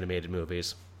DC animated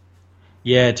movies.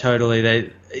 Yeah,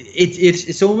 totally.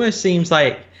 It almost seems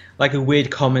like a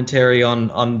weird commentary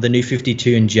on the New 52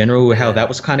 in general, how that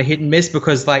was kind of hit and miss,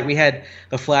 because like we had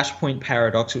the Flashpoint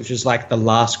Paradox, which was like the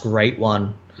last great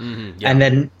one. Mm-hmm, yeah. And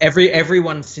then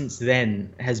everyone since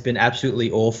then has been absolutely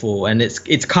awful, and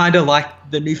it's kind of like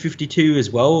the New 52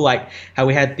 as well, like how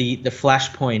we had the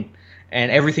Flashpoint, and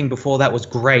everything before that was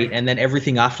great, and then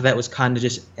everything after that was kind of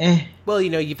just eh. Well,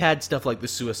 you've had stuff like the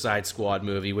Suicide Squad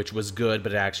movie, which was good,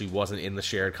 but it actually wasn't in the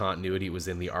shared continuity. It was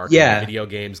in the arcade video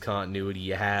games continuity.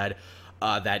 You had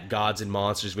that Gods and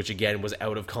Monsters, which again was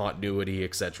out of continuity,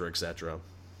 etc., etc.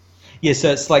 Yeah,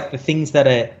 so it's like the things that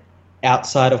are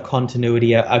outside of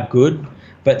continuity are good,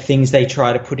 but things they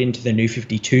try to put into the New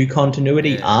 52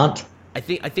 continuity aren't. I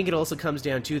think it also comes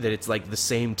down to that it's like the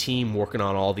same team working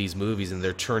on all these movies, and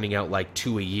they're turning out like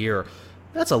 2 a year.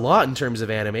 That's a lot in terms of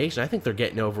animation. I think they're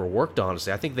getting overworked,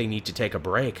 honestly. I think they need to take a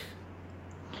break.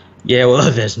 Yeah,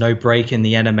 well, there's no break in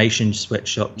the animation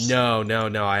sweatshops. No.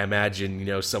 I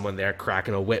imagine, someone there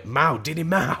cracking a whip. Mao, diddy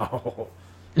Mao.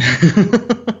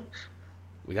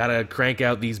 We gotta crank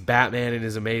out these Batman and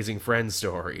his amazing friend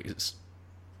stories.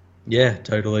 Yeah,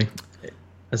 totally.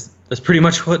 That's pretty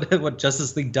much what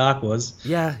Justice League Dark was.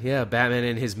 Yeah, Batman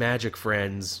and his magic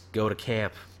friends go to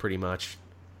camp, pretty much.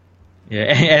 Yeah,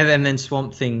 and then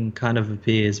Swamp Thing kind of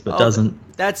appears, but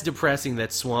doesn't. That's depressing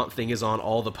that Swamp Thing is on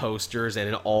all the posters and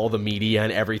in all the media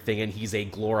and everything, and he's a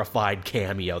glorified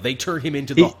cameo. They turn him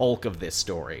into the Hulk of this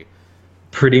story.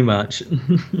 Pretty much.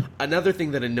 Another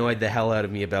thing that annoyed the hell out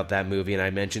of me about that movie, and I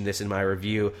mentioned this in my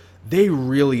review, they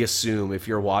really assume if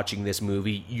you're watching this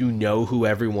movie, you know who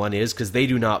everyone is, because they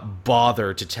do not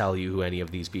bother to tell you who any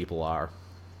of these people are.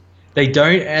 They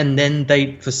don't, and then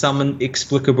they, for some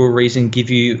inexplicable reason, give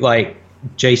you, like,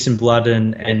 Jason Blood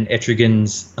and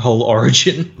Etrigan's whole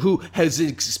origin. Who has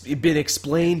been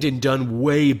explained and done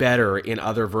way better in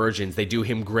other versions. They do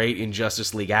him great in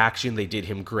Justice League Action, they did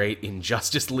him great in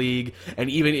Justice League, and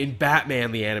even in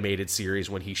Batman the Animated Series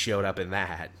when he showed up in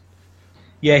that.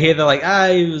 Yeah, here they're like,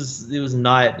 it was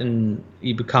night, and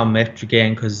you become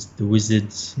Etrigan because the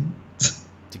wizards...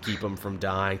 to keep him from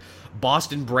dying.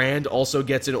 Boston Brand also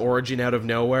gets an origin out of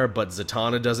nowhere, but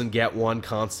Zatanna doesn't get one,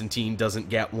 Constantine doesn't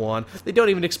get one. They don't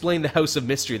even explain the House of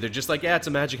Mystery. They're just like, it's a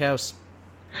magic house.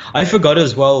 I forgot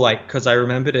as well, like, because I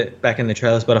remembered it back in the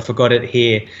trailers, but I forgot it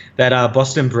here, that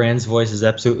Boston Brand's voice is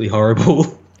absolutely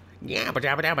horrible. Yeah, but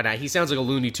he sounds like a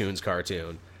Looney Tunes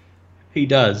cartoon. He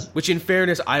does. Which, in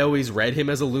fairness, I always read him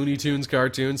as a Looney Tunes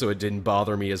cartoon, so it didn't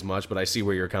bother me as much, but I see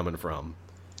where you're coming from.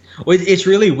 Well, it's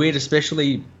really weird,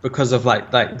 especially because of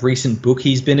like recent book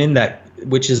he's been in, that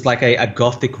which is like a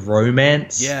gothic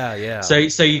romance. Yeah.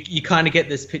 So you kind of get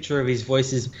this picture of his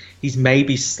voice is he's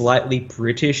maybe slightly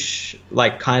British,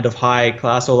 like kind of high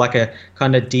class, or like a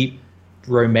kind of deep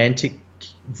romantic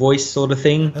voice sort of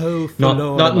thing. Oh,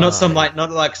 not some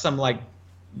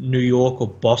New York or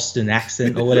Boston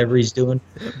accent or whatever he's doing.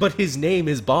 But his name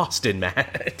is Boston,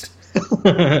 Matt.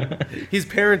 His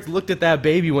parents looked at that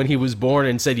baby when he was born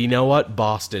and said, you know what,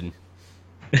 Boston.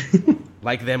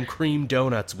 Like them cream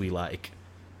donuts we like.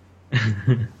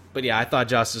 But yeah, I thought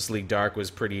Justice League Dark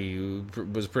was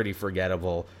pretty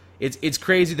forgettable. It's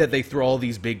crazy that they throw all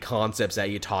these big concepts at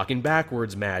you, talking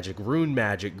backwards magic, rune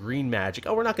magic, green magic.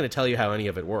 Oh, we're not going to tell you how any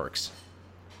of it works.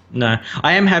 No,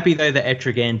 I am happy though that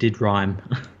Etrigan did rhyme.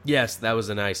 Yes, that was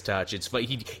a nice touch. It's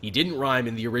he didn't rhyme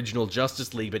in the original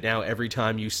Justice League, but now every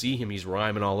time you see him, he's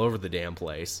rhyming all over the damn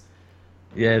place.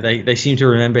 Yeah, they seem to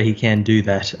remember he can do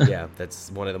that. Yeah,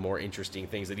 that's one of the more interesting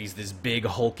things, that he's this big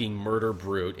hulking murder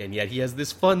brute, and yet he has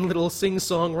this fun little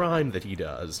sing-song rhyme that he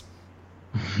does.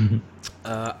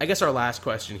 I guess our last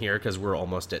question here, because we're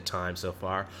almost at time so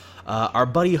far. Our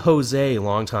buddy Jose,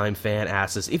 longtime fan,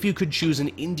 asks us, if you could choose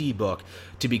an indie book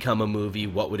to become a movie,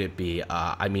 what would it be?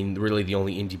 I mean, really the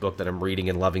only indie book that I'm reading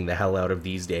and loving the hell out of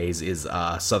these days is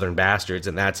Southern Bastards,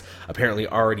 and that's apparently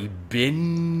already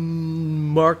been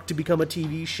marked to become a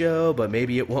TV show, but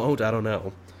maybe it won't, I don't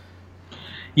know.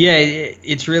 Yeah,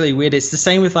 it's really weird. It's the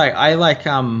same with I like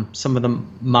some of the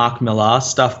Mark Millar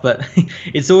stuff, but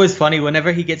it's always funny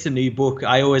whenever he gets a new book.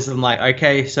 I always am like,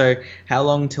 okay, so how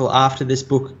long till after this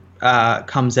book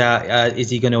comes out? Is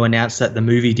he going to announce that the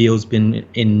movie deal's been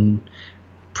in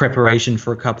preparation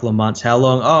for a couple of months? How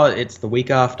long? Oh, it's the week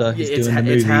after he's doing the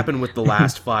movie. It's happened with the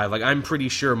last 5. Like, I'm pretty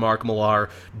sure Mark Millar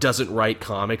doesn't write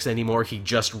comics anymore. He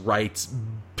just writes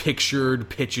pictured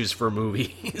pitches for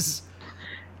movies.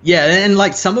 Yeah, and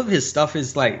like some of his stuff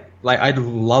is like I'd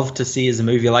love to see as a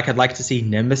movie. Like I'd like to see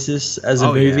Nemesis as a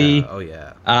Oh yeah, movie. oh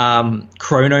yeah.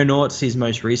 Chrononauts, his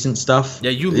most recent stuff.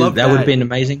 Yeah, you loved That would have that. been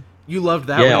amazing. You loved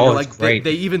that Yeah, one. You're it's like, great.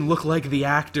 they even look like the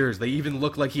actors. They even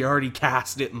look like he already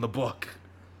cast it in the book.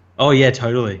 Oh yeah,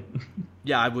 totally.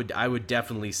 Yeah, I would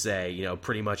definitely say,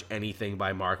 pretty much anything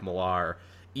by Mark Millar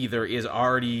either is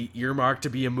already earmarked to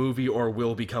be a movie or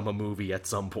will become a movie at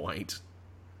some point.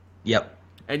 Yep.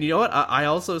 And you know what? I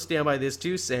also stand by this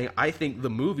too, saying I think the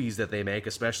movies that they make,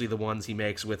 especially the ones he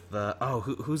makes with the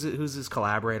who's his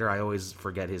collaborator? I always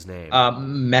forget his name.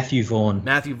 Matthew Vaughn.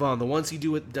 Matthew Vaughn. The ones he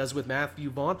does with Matthew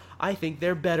Vaughn, I think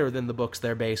they're better than the books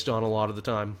they're based on a lot of the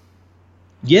time.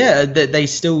 Yeah, they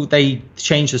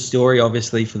change the story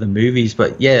obviously for the movies,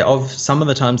 but yeah, of some of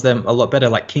the times they're a lot better.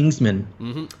 Like Kingsman.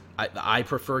 Mm-hmm. I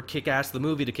prefer Kick-Ass the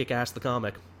movie to Kick-Ass the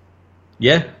comic.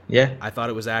 Yeah, yeah. I thought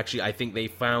it was actually, I think they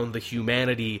found the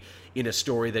humanity in a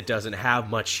story that doesn't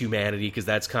have much humanity, because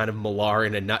that's kind of Millar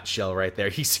in a nutshell right there.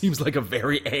 He seems like a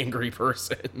very angry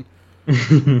person.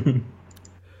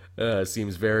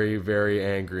 Seems very, very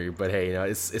angry, but hey,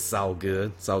 it's all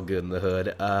good. It's all good in the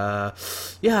hood.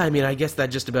 Yeah, I mean, I guess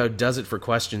that just about does it for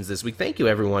questions this week. Thank you,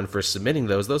 everyone, for submitting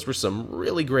those. Those were some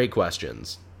really great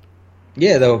questions.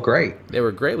 Yeah, they were great. They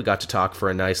were great. We got to talk for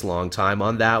a nice long time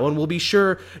on that one. We'll be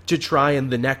sure to try,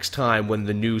 and the next time when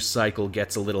the news cycle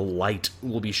gets a little light,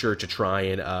 we'll be sure to try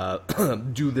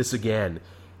and do this again,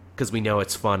 because we know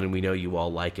it's fun and we know you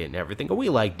all like it and everything. But we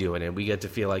like doing it. We get to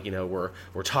feel like, we're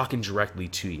talking directly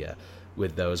to you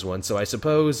with those ones. So I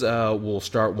suppose we'll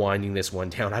start winding this one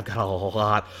down. I've got a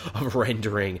lot of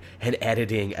rendering and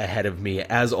editing ahead of me.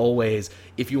 As always,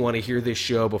 if you want to hear this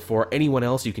show before anyone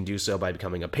else, you can do so by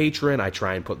becoming a patron. I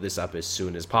try and put this up as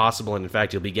soon as possible, and in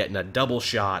fact, you'll be getting a double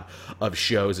shot of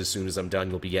shows as soon as I'm done.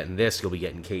 You'll be getting this, you'll be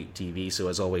getting Kate TV. So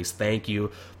as always, thank you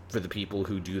for the people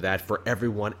who do that. For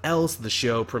everyone else, the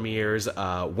show premieres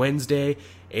Wednesday,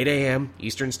 8 a.m.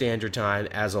 Eastern Standard Time,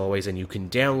 as always, and you can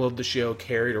download the show,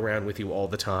 carry it around with you all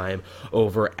the time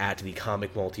over at the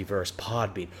Comic Multiverse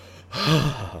Podbean.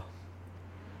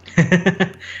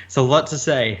 It's a lot to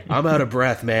say. I'm out of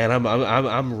breath, man.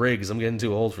 I'm Riggs. I'm getting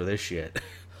too old for this shit.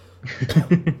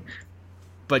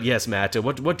 But yes, Matt,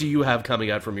 what do you have coming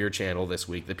out from your channel this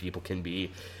week that people can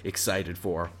be excited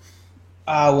for?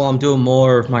 Well, I'm doing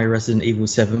more of my Resident Evil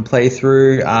 7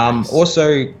 playthrough. Nice.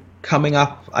 Also, coming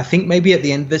up, I think maybe at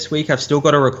the end of this week, I've still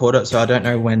got to record it, so I don't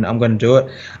know when I'm going to do it.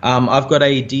 I've got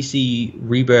a DC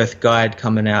Rebirth guide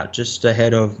coming out just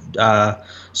ahead of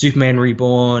Superman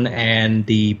Reborn and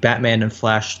the Batman and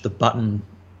Flash, the Button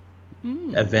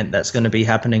event that's going to be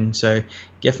happening. So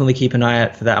definitely keep an eye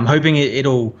out for that. I'm hoping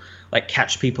it'll like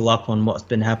catch people up on what's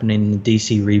been happening in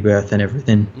DC Rebirth and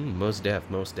everything. Most def.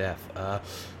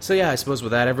 So yeah, I suppose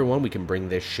with that, everyone, we can bring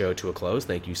this show to a close.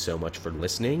 Thank you so much for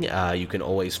listening. You can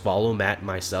always follow Matt and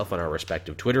myself on our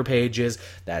respective Twitter pages.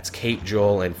 That's Kate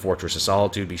Joel and Fortress of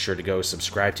Solitude. Be sure to go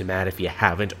subscribe to Matt if you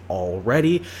haven't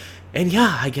already. And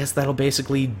yeah, I guess that'll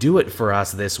basically do it for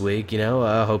us this week.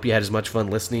 Hope you had as much fun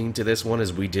listening to this one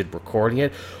as we did recording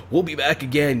it. We'll be back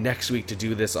again next week to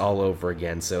do this all over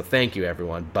again. So thank you,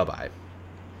 everyone. Bye-bye.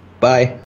 Bye.